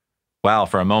like, wow,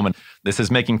 for a moment, this is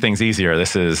making things easier.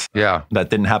 That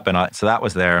didn't happen. So that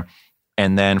was there.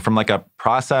 And then from like a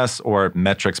process or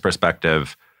metrics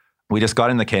perspective, we just got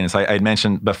in the cadence. I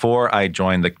mentioned before I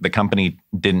joined, the company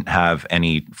didn't have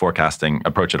any forecasting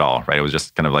approach at all, right? It was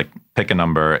just kind of like pick a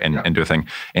number and do a thing.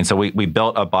 And so we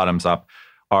built a bottoms up.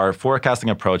 Our forecasting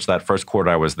approach that first quarter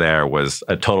I was there was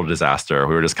a total disaster.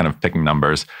 We were just kind of picking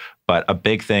numbers. But a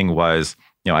big thing was,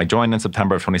 I joined in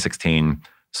September of 2016.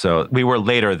 So we were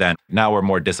later then. Now we're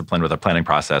more disciplined with our planning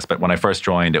process. But when I first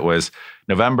joined, it was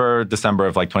November, December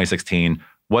of like 2016.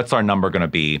 What's our number going to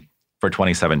be for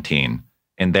 2017?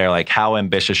 And they're like, how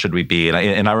ambitious should we be?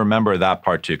 And I remember that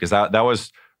part too, because that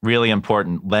was really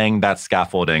important, laying that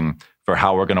scaffolding for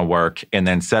how we're going to work and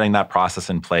then setting that process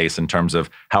in place in terms of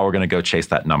how we're going to go chase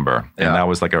that number. And that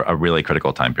was like a really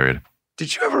critical time period.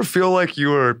 Did you ever feel like you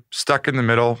were stuck in the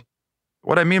middle?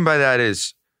 What I mean by that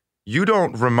is, you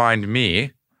don't remind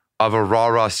me of a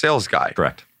rah-rah sales guy.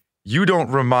 Correct. You don't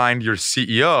remind your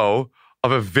CEO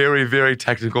of a very, very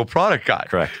technical product guy.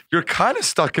 Correct. You're kind of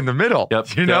stuck in the middle,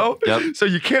 you know? Yep. So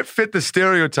you can't fit the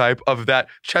stereotype of that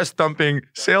chest-thumping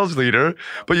sales leader,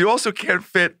 but you also can't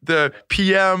fit the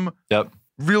PM,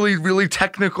 really, really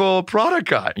technical product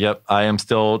guy. Yep. I am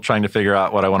still trying to figure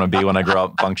out what I want to be when I grow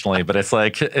up functionally, but it's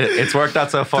like, it's worked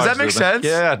out so far. Does that make sense?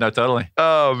 Yeah, no, totally.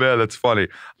 Oh, man, that's funny.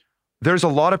 There's a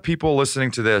lot of people listening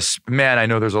to this. Man, I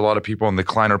know there's a lot of people in the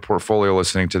Kleiner portfolio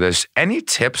listening to this. Any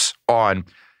tips on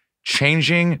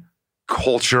changing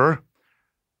culture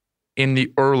in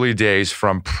the early days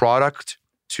from product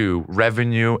to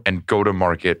revenue and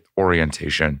go-to-market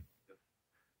orientation?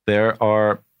 There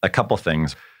are a couple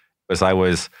things. As I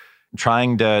was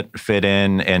trying to fit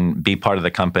in and be part of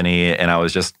the company, and I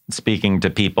was just speaking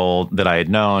to people that I had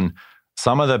known,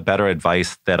 some of the better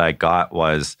advice that I got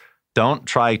was, don't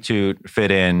try to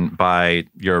fit in by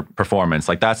your performance.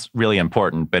 Like, that's really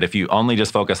important. But if you only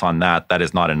just focus on that, that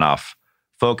is not enough.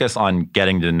 Focus on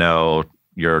getting to know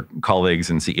your colleagues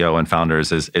and CEO and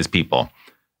founders as people.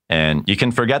 And you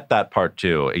can forget that part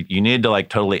too. You need to like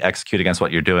totally execute against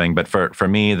what you're doing. But for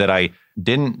me, that I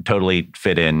didn't totally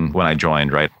fit in when I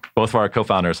joined, right? Both of our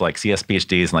co-founders, like CS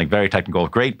PhDs and like very technical,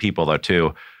 great people though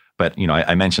too. But you know,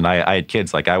 I mentioned I had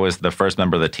kids. Like, I was the first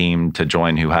member of the team to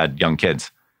join who had young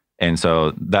kids. And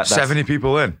so that's 70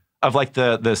 people in. Of like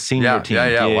the senior team.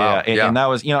 Wow. And that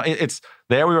was, you know, it's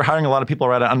there we were hiring a lot of people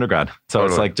right at undergrad. So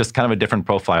It's like just kind of a different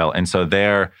profile. And so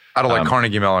there. Out of like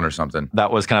Carnegie Mellon or something.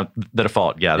 That was kind of the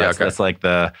default. Yeah, that's like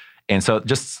and so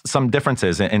just some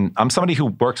differences. And I'm somebody who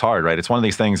works hard, right? It's one of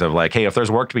these things of like, hey, if there's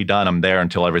work to be done, I'm there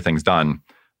until everything's done.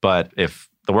 But if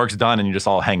the work's done and you're just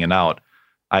all hanging out,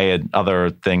 I had other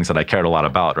things that I cared a lot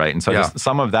about, right? And so just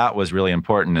some of that was really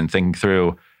important, and thinking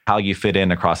through how you fit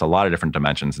in across a lot of different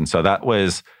dimensions. And so that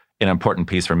was an important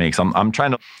piece for me, because I'm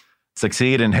trying to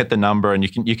succeed and hit the number, and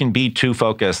you can be too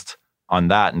focused on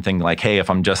that and think like, hey, if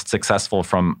I'm just successful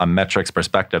from a metrics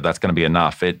perspective, that's going to be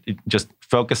enough. It just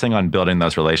focusing on building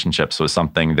those relationships was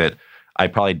something that I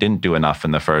probably didn't do enough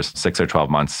in the first 6 or 12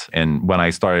 months. And when I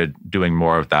started doing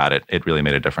more of that, it really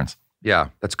made a difference. Yeah,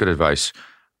 that's good advice.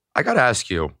 I got to ask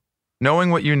you, knowing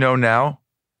what you know now,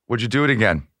 would you do it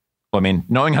again? Well, I mean,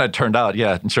 knowing how it turned out,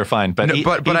 yeah, sure, fine. But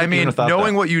I mean,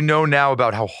 knowing what you know now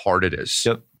about how hard it is,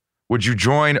 would you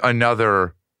join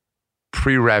another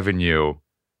pre-revenue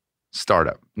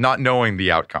startup, not knowing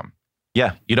the outcome?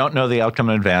 Yeah, you don't know the outcome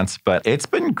in advance, but it's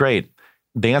been great.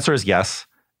 The answer is yes.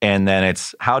 And then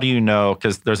it's, how do you know,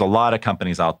 because there's a lot of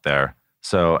companies out there.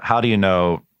 So how do you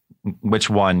know which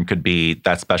one could be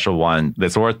that special one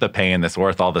that's worth the pain, that's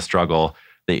worth all the struggle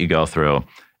that you go through?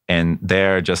 And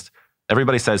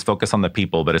everybody says focus on the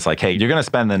people, but it's like, hey, you're going to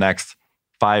spend the next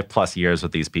 5+ years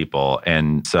with these people.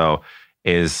 And so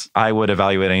I would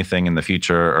evaluate anything in the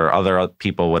future, or other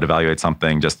people would evaluate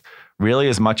something, just really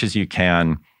as much as you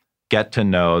can, get to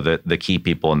know the key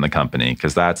people in the company,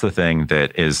 because that's the thing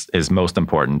that is most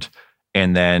important.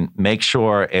 And then make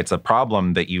sure it's a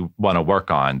problem that you want to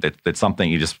work on, that's something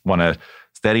you just want to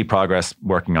steady progress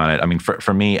working on it. I mean,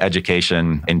 for me,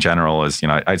 education in general is,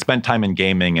 I spent time in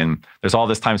gaming, and there's all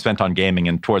this time spent on gaming,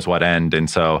 and towards what end? And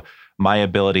so my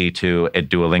ability to, at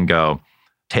Duolingo,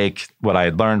 take what I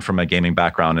had learned from a gaming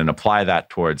background and apply that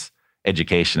towards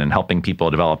education and helping people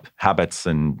develop habits,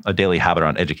 and a daily habit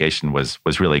around education was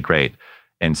really great.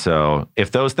 And so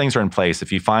if those things are in place,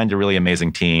 if you find a really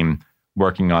amazing team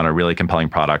working on a really compelling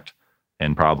product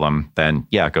and problem, then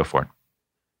yeah, go for it.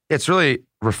 It's really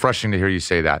refreshing to hear you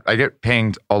say that. I get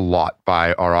pinged a lot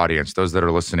by our audience, those that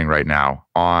are listening right now,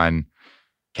 on,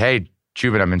 hey,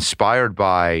 Joubin, I'm inspired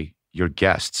by your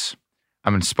guests.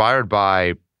 I'm inspired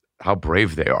by how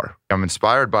brave they are. I'm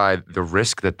inspired by the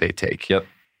risk that they take. Yep.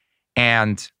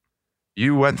 And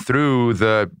you went through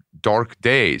the dark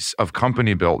days of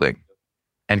company building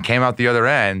and came out the other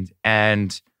end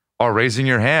and are raising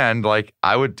your hand like,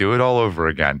 I would do it all over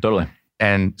again. Totally.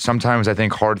 And sometimes I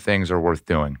think hard things are worth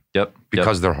doing. Yep.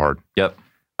 Because they're hard. Yep.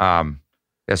 So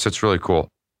it's really cool.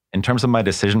 In terms of my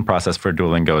decision process for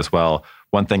Duolingo as well,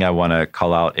 one thing I want to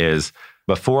call out is,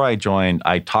 before I joined,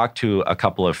 I talked to a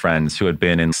couple of friends who had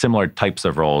been in similar types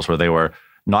of roles, where they were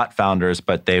not founders,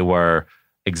 but they were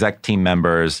exec team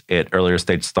members at earlier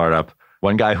stage startup.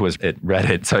 One guy who was at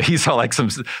Reddit, so he saw like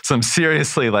some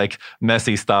seriously like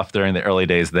messy stuff during the early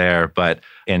days there, but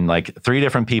in like 3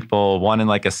 different people, one in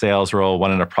like a sales role,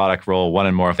 one in a product role, one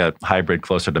in more of a hybrid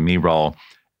closer to me role.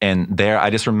 And there,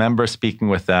 I just remember speaking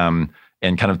with them,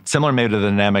 and kind of similar maybe to the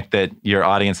dynamic that your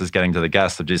audience is getting to the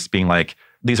guests, of just being like,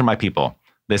 these are my people.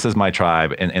 This is my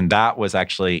tribe. And that was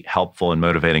actually helpful in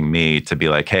motivating me to be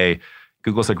like, hey,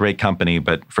 Google's a great company,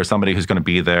 but for somebody who's going to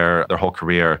be there their whole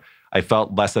career, I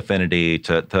felt less affinity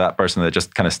to that person that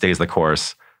just kind of stays the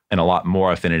course and a lot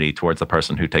more affinity towards the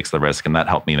person who takes the risk. And that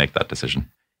helped me make that decision.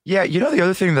 Yeah, the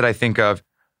other thing that I think of,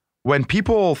 when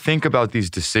people think about these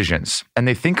decisions and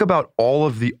they think about all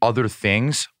of the other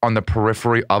things on the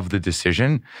periphery of the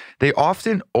decision, they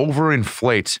often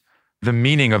overinflate the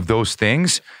meaning of those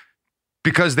things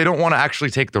because they don't want to actually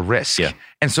take the risk. Yeah.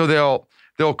 And so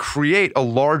they'll create a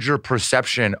larger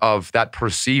perception of that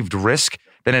perceived risk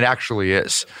than it actually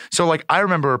is. So like, I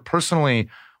remember personally,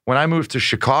 when I moved to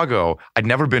Chicago, I'd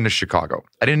never been to Chicago.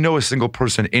 I didn't know a single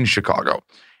person in Chicago.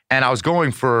 And I was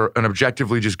going for an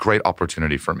objectively just great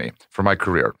opportunity for me, for my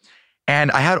career. And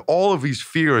I had all of these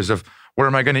fears of, where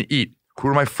am I going to eat? Who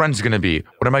are my friends going to be?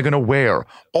 What am I going to wear?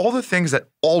 All the things that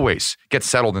always get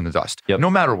settled in the dust, no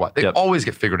matter what. They always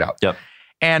get figured out.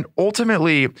 And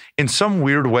ultimately, in some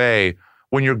weird way,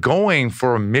 when you're going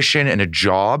for a mission and a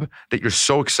job that you're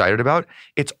so excited about,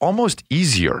 it's almost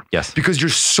easier. Yes. Because you're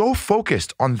so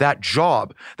focused on that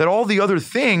job that all the other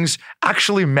things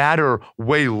actually matter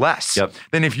way less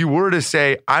than if you were to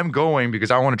say, I'm going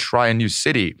because I want to try a new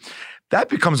city. That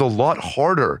becomes a lot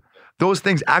harder. Those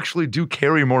things actually do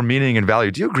carry more meaning and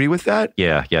value. Do you agree with that?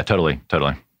 Yeah, totally.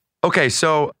 Okay,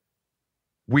 so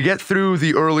we get through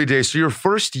the early days. So your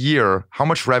first year, how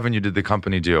much revenue did the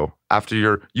company do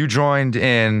after you joined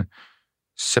in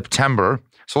September?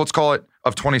 So let's call it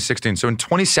of 2016. So in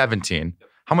 2017,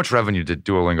 how much revenue did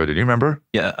Duolingo do? Do you remember?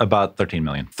 Yeah, about 13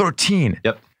 million. 13?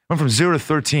 Yep. Went from 0 to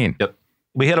 13. Yep.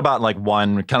 We hit about like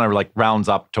 1, kind of like rounds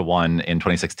up to 1 in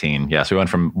 2016. Yeah, so we went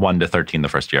from 1 to 13 the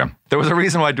first year. There was a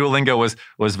reason why Duolingo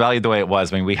was valued the way it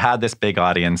was. I mean, we had this big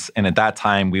audience, and at that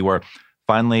time, we were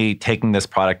finally taking this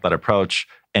product-led approach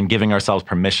and giving ourselves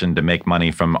permission to make money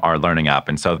from our learning app.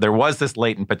 And so there was this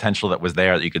latent potential that was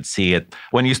there that you could see it.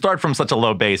 When you start from such a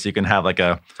low base, you can have like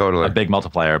a big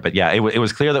multiplier. But yeah, it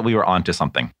was clear that we were onto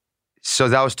something. So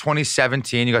that was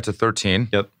 2017, you got to 13.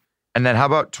 Yep. And then how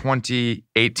about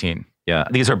 2018? Yeah,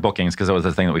 these are bookings because it was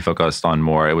the thing that we focused on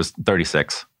more. It was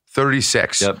 36.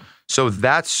 36. Yep. So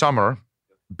that summer,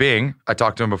 Bing, I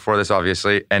talked to him before this,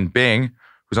 obviously, and Bing,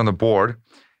 who's on the board,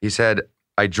 he said,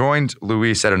 I joined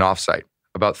Luis at an offsite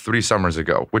about 3 summers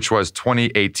ago, which was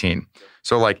 2018.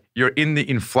 So like you're in the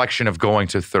inflection of going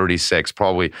to 36,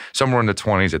 probably somewhere in the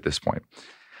 20s at this point.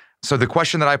 So the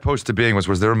question that I posed to Bing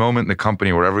was there a moment in the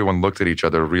company where everyone looked at each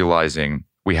other realizing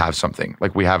we have something,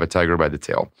 like we have a tiger by the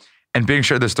tail? And Bing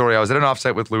shared the story. I was at an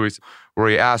offsite with Luis where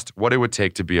he asked what it would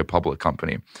take to be a public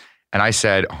company. And I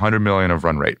said 100 million of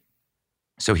run rate.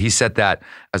 So he set that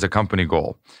as a company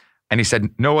goal. And he said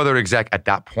no other exec at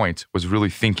that point was really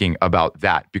thinking about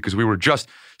that because we were just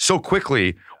so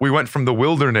quickly, we went from the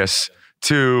wilderness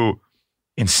to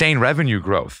insane revenue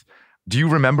growth. Do you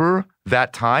remember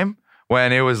that time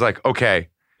when it was like, okay,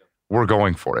 we're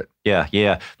going for it?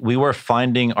 Yeah. We were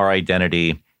finding our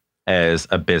identity as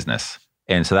a business.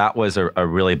 And so that was a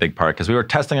really big part because we were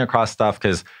testing across stuff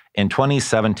because in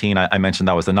 2017, I mentioned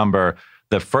that was the number.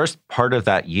 The first part of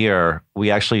that year,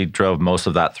 we actually drove most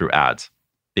of that through ads,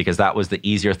 because that was the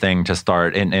easier thing to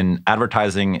start. And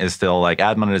advertising is still like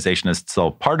ad monetization is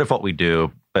still part of what we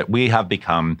do, but we have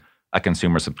become a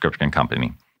consumer subscription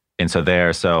company. And so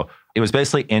it was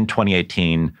basically in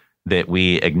 2018 that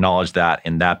we acknowledged that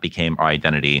and that became our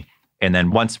identity. And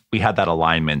then once we had that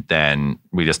alignment, then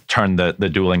we just turned the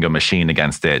Duolingo machine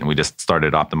against it and we just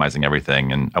started optimizing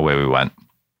everything and away we went.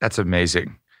 That's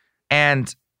amazing.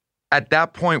 And at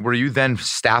that point, were you then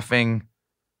staffing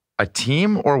a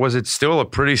team or was it still a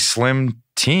pretty slim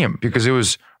team?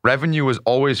 Because revenue was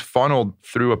always funneled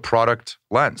through a product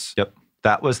lens. Yep.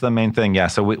 That was the main thing. Yeah.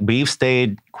 So we've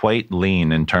stayed quite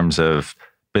lean in terms of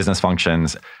business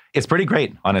functions. It's pretty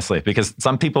great, honestly, because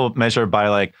some people measure by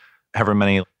like however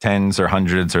many tens or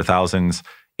hundreds or thousands.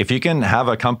 If you can have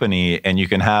a company and you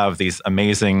can have these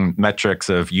amazing metrics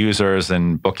of users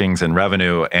and bookings and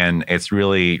revenue, and it's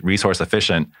really resource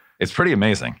efficient, it's pretty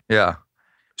amazing. Yeah.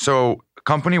 So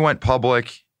company went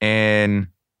public in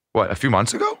a few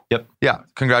months ago? Yep. Yeah.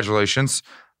 Congratulations.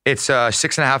 It's a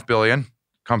 $6.5 billion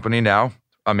company now.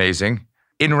 Amazing.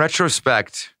 In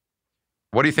retrospect,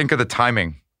 what do you think of the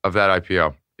timing of that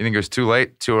IPO? You think it was too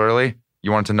late, too early?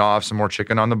 You wanted to gnaw off some more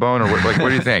chicken on the bone? Or what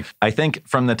do you think? I think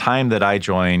from the time that I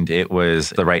joined, it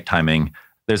was the right timing.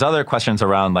 There's other questions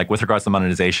around, like with regards to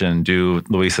monetization, do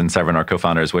Luis and Severin, our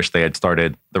co-founders, wish they had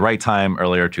started the right time,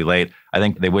 earlier, too late? I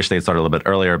think they wish they had started a little bit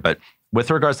earlier. But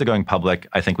with regards to going public,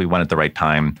 I think we went at the right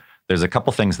time. There's a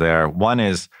couple things there. One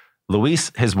is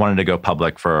Luis has wanted to go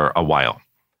public for a while.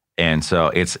 And so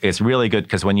it's really good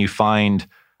because when you find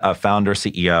a founder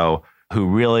CEO who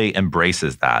really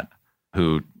embraces that,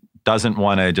 who doesn't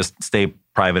want to just stay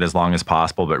private as long as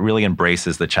possible, but really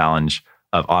embraces the challenge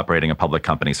of operating a public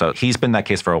company. So he's been that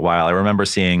case for a while. I remember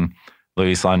seeing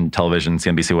Luis on television,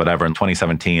 CNBC, whatever, in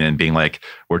 2017 and being like,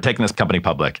 we're taking this company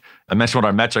public. I mentioned what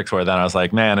our metrics were then. I was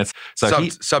like, man, it's... So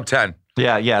sub 10.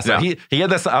 Yeah. So he had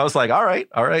this, I was like, all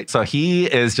right. So he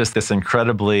is just this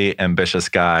incredibly ambitious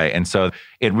guy. And so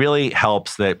it really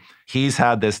helps that he's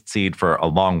had this seed for a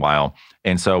long while.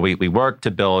 And so we work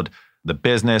to build the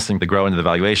business and to grow into the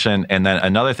valuation. And then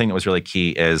another thing that was really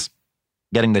key is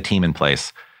getting the team in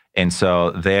place. And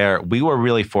so we were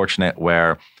really fortunate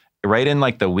where right in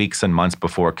like the weeks and months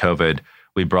before COVID,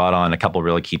 we brought on a couple of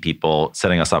really key people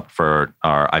setting us up for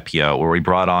our IPO, where we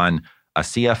brought on a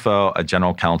CFO, a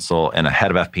general counsel, and a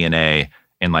head of FP&A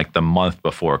in like the month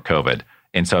before COVID.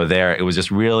 And so it was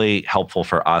just really helpful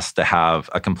for us to have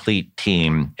a complete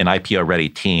team, an IPO-ready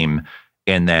team,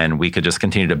 and then we could just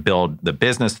continue to build the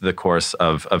business through the course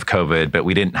of COVID, but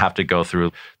we didn't have to go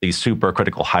through these super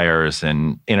critical hires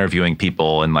and interviewing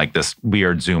people in like this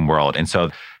weird Zoom world. And so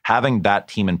having that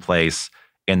team in place,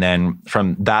 and then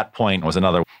from that point was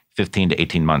another 15 to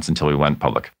 18 months until we went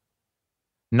public.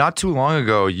 Not too long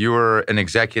ago, you were an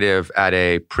executive at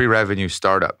a pre-revenue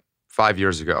startup 5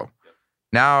 years ago.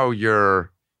 Now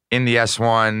you're in the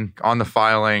S1, on the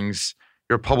filings,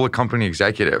 you're a public company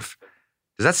executive.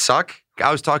 Does that suck?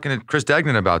 I was talking to Chris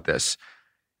Degnan about this.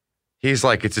 He's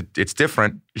like, it's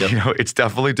different. Yep. It's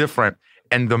definitely different.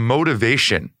 And the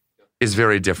motivation is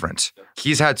very different.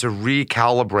 He's had to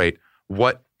recalibrate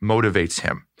what motivates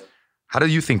him. How do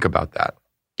you think about that?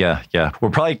 Yeah.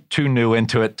 We're probably too new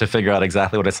into it to figure out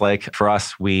exactly what it's like. For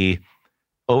us,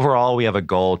 overall, we have a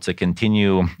goal to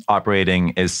continue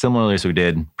operating as similarly as we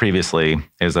did previously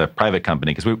as a private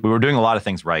company, because we were doing a lot of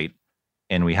things right.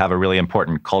 And we have a really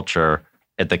important culture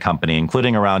at the company,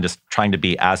 including around just trying to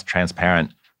be as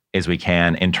transparent as we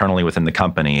can internally within the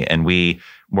company. And we're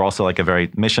also like a very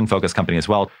mission-focused company as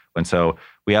well. And so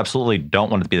we absolutely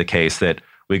don't want it to be the case that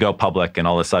we go public and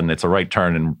all of a sudden it's a right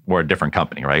turn and we're a different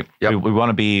company, right? Yep. We want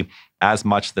to be as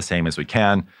much the same as we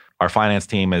can. Our finance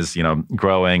team is,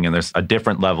 growing, and there's a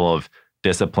different level of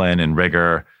discipline and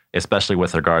rigor, especially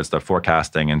with regards to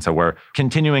forecasting. And so we're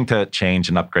continuing to change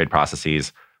and upgrade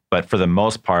processes. But for the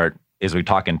most part, as we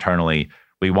talk internally,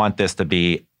 we want this to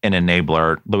be an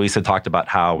enabler. Luis had talked about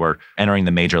how we're entering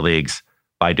the major leagues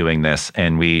by doing this.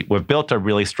 And we've built a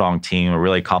really strong team, a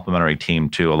really complementary team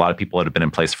to a lot of people that have been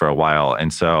in place for a while.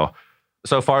 And so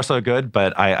far, so good.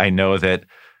 But I know that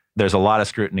there's a lot of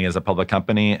scrutiny as a public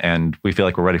company, and we feel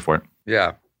like we're ready for it.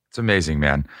 Yeah, it's amazing,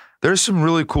 man. There's some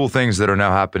really cool things that are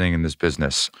now happening in this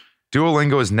business.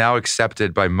 Duolingo is now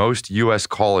accepted by most US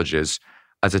colleges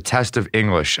as a test of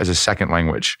English as a second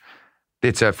language.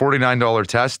 It's a $49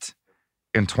 test.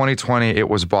 In 2020, it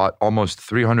was bought almost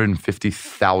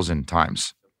 350,000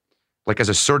 times, like as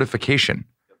a certification,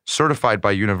 certified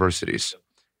by universities.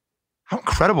 How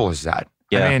incredible is that?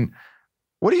 Yeah. I mean,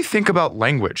 what do you think about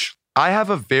language? I have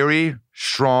a very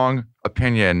strong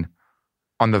opinion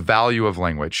on the value of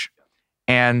language.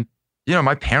 And,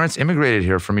 my parents immigrated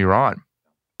here from Iran.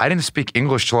 I didn't speak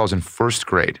English till I was in first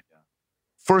grade.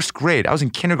 First grade, I was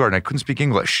in kindergarten. I couldn't speak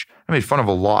English. I made fun of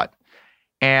a lot.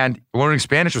 And learning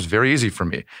Spanish was very easy for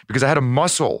me because I had a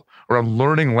muscle around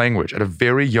learning language at a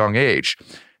very young age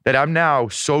that I'm now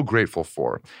so grateful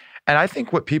for. And I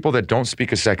think what people that don't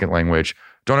speak a second language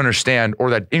don't understand, or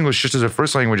that English just as a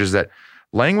first language, is that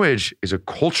language is a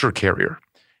culture carrier.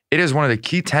 It is one of the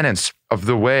key tenets of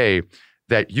the way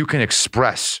that you can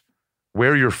express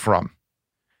where you're from.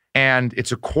 And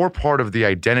it's a core part of the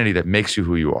identity that makes you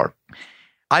who you are.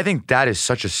 I think that is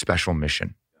such a special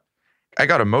mission. I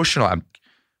got emotional.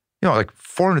 Like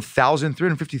 400,000,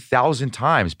 350,000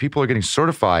 times people are getting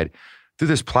certified through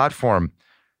this platform.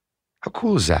 How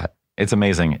cool is that? It's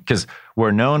amazing because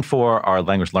we're known for our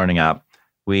language learning app.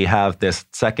 We have this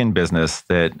second business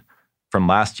that from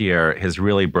last year has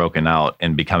really broken out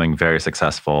and becoming very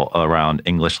successful around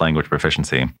English language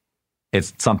proficiency.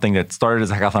 It's something that started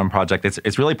as a hackathon project.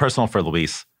 It's really personal for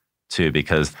Luis too,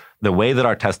 because the way that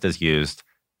our test is used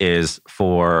is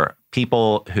for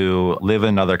people who live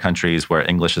in other countries where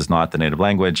English is not the native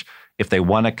language. If they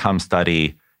want to come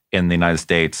study in the United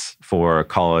States for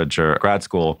college or grad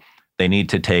school, they need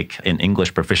to take an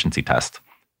English proficiency test.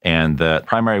 And the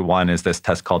primary one is this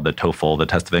test called the TOEFL, the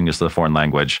Test of English as a Foreign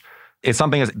Language. It's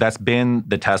something that's been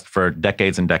the test for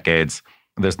decades and decades.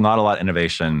 There's not a lot of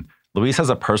innovation. Luis has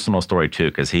a personal story too,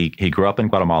 because he grew up in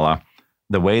Guatemala.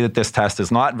 The way that this test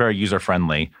is not very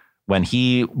user-friendly. When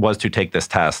he was to take this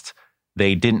test,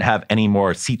 they didn't have any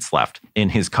more seats left in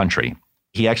his country.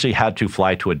 He actually had to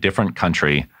fly to a different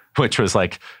country, which was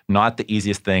like not the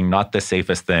easiest thing, not the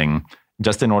safest thing,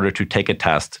 just in order to take a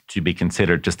test to be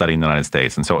considered to study in the United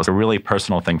States. And so it was a really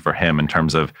personal thing for him in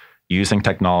terms of using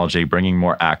technology, bringing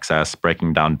more access,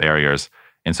 breaking down barriers.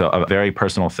 And so a very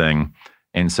personal thing.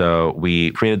 And so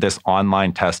we created this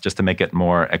online test just to make it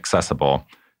more accessible,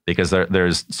 because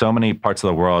there's so many parts of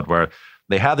the world where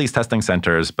they have these testing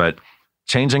centers, but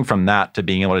changing from that to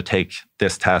being able to take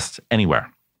this test anywhere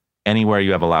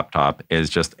you have a laptop is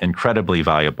just incredibly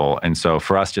valuable. And so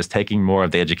for us, just taking more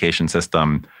of the education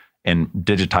system and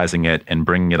digitizing it and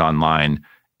bringing it online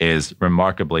is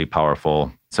remarkably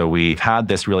powerful. So we've had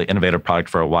this really innovative product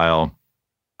for a while.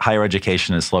 Higher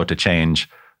education is slow to change,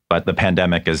 but the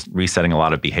pandemic is resetting a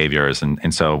lot of behaviors.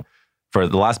 And so for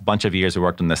the last bunch of years, we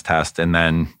worked on this test. And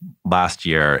then last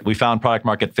year, we found product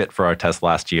market fit for our test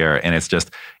last year. And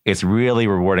it's really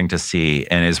rewarding to see.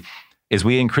 And as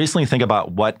we increasingly think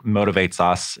about what motivates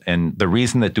us and the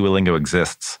reason that Duolingo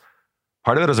exists,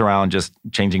 part of it is around just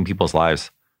changing people's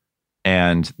lives.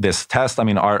 And this test, I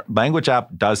mean, our language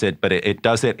app does it, but it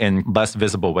does it in less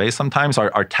visible ways sometimes.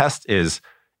 Our test is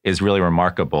really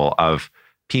remarkable, of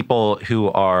people who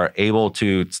are able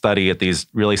to study at these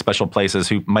really special places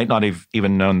who might not have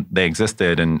even known they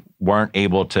existed and weren't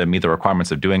able to meet the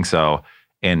requirements of doing so.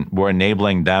 And we're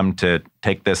enabling them to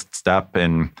take this step.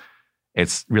 And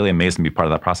it's really amazing to be part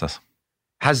of that process.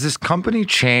 Has this company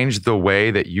changed the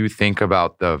way that you think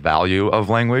about the value of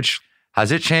language?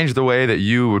 Has it changed the way that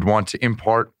you would want to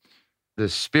impart the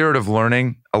spirit of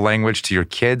learning a language to your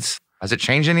kids? Has it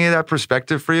changed any of that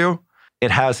perspective for you? It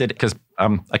has, because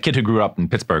I'm a kid who grew up in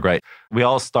Pittsburgh, right? We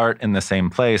all start in the same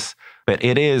place, but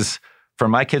it is, for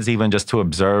my kids even just to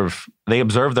observe, they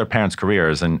observe their parents'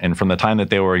 careers. And from the time that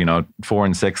they were, 4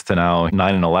 and 6 to now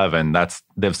 9 and 11,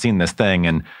 they've seen this thing.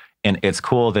 And it's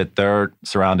cool that they're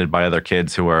surrounded by other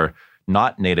kids who are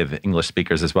not native English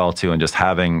speakers as well too, and just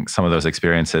having some of those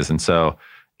experiences. And so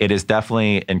it has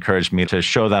definitely encouraged me to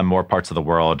show them more parts of the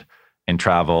world and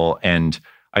travel. And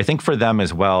I think for them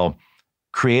as well,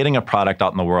 creating a product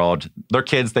out in the world, they're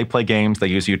kids, they play games, they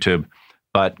use YouTube,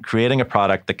 but creating a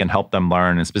product that can help them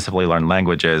learn, and specifically learn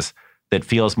languages, that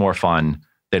feels more fun,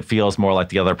 that feels more like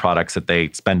the other products that they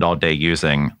spend all day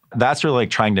using. That's really like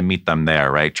trying to meet them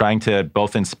there, right? Trying to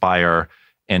both inspire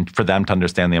and for them to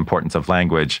understand the importance of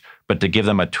language, but to give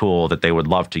them a tool that they would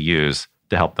love to use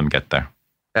to help them get there.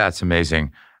 That's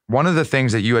amazing. One of the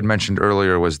things that you had mentioned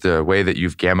earlier was the way that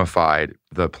you've gamified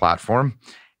the platform.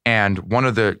 And one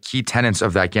of the key tenets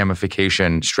of that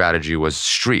gamification strategy was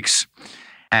streaks.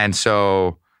 And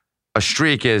so a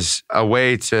streak is a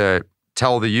way to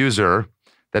tell the user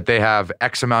that they have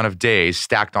X amount of days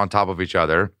stacked on top of each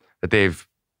other that they've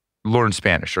learned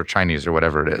Spanish or Chinese or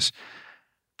whatever it is.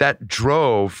 That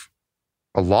drove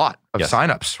a lot of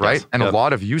signups, right? Yes. And a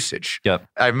lot of usage. Yep.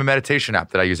 I have a meditation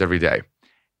app that I use every day.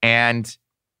 And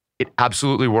it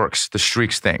absolutely works, the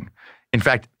streaks thing. In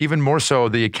fact, even more so,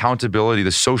 the accountability,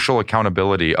 the social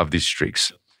accountability of these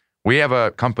streaks. We have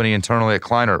a company internally at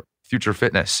Kleiner, Future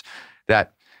Fitness,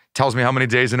 that tells me how many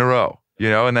days in a row,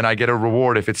 and then I get a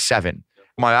reward if it's 7.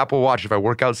 My Apple Watch, if I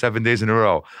work out 7 days in a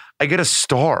row, I get a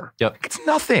star. Yep. It's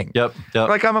nothing. Yep.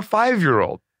 Like I'm a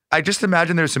 5-year-old. I just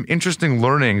imagine there's some interesting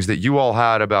learnings that you all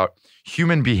had about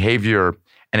human behavior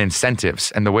and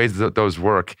incentives and the ways that those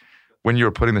work when you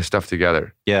were putting this stuff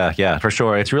together. Yeah, for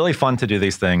sure. It's really fun to do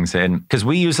these things. And because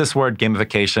we use this word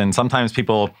gamification, sometimes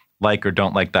people like or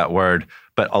don't like that word,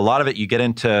 but a lot of it, you get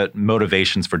into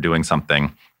motivations for doing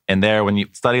something. And there, when you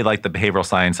study like the behavioral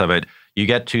science of it, you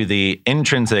get to the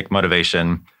intrinsic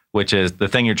motivation, which is the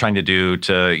thing you're trying to do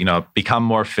to, become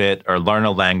more fit or learn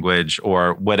a language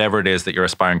or whatever it is that you're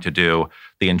aspiring to do,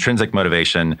 the intrinsic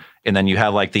motivation. And then you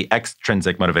have like the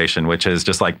extrinsic motivation, which is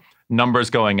just like numbers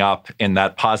going up in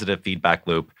that positive feedback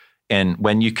loop. And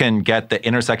when you can get the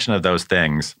intersection of those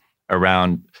things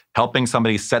around helping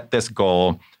somebody set this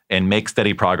goal and make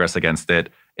steady progress against it,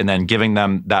 and then giving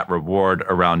them that reward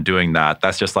around doing that,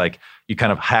 that's just like you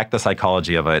kind of hack the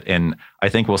psychology of it. And I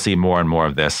think we'll see more and more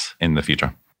of this in the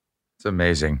future. It's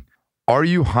amazing. Are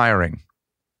you hiring?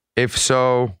 If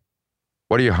so,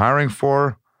 what are you hiring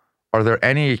for? Are there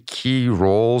any key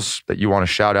roles that you want to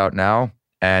shout out now?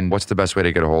 And what's the best way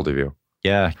to get a hold of you?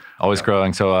 Yeah, always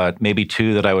growing. So maybe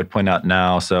 2 that I would point out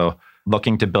now. So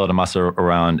looking to build a muscle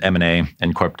around M&A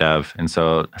and corp dev. And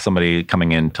so somebody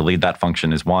coming in to lead that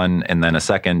function is one. And then a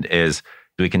second is,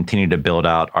 do we continue to build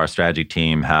out our strategy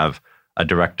team, have a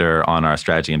director on our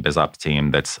strategy and biz ops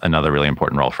team? That's another really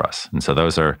important role for us. And so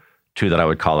those are 2 that I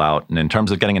would call out. And in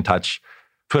terms of getting in touch,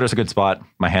 Twitter's a good spot.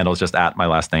 My handle is just at my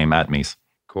last name, @Mies.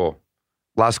 Cool.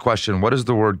 Last question. What does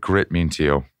the word grit mean to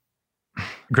you?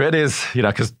 Grit is,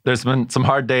 because there's been some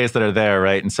hard days that are there,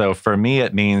 right? And so for me,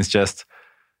 it means just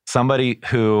somebody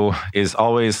who is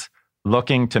always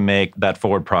looking to make that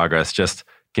forward progress, just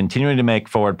continuing to make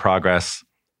forward progress,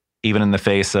 even in the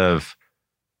face of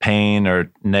pain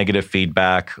or negative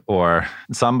feedback, or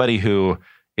somebody who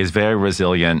is very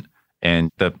resilient and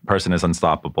the person is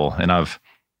unstoppable. And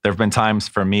there have been times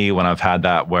for me when I've had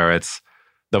that where it's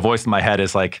the voice in my head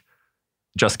is like,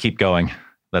 just keep going.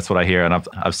 That's what I hear. And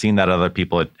I've seen that other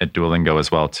people at Duolingo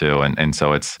as well too. And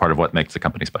so it's part of what makes the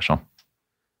company special.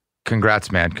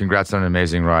 Congrats, man. Congrats on an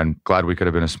amazing run. Glad we could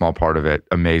have been a small part of it.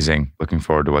 Amazing. Looking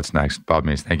forward to what's next. Bob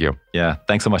Meese, thank you. Yeah.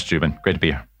 Thanks so much, Jubin. Great to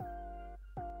be here.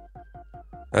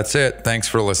 That's it. Thanks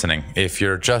for listening. If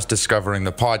you're just discovering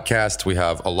the podcast, we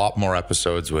have a lot more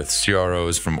episodes with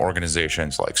CROs from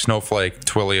organizations like Snowflake,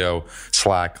 Twilio,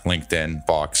 Slack, LinkedIn,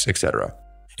 Box, etc.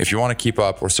 If you want to keep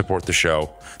up or support the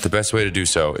show, the best way to do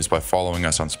so is by following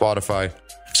us on Spotify,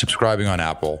 subscribing on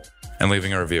Apple, and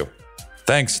leaving a review.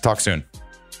 Thanks. Talk soon.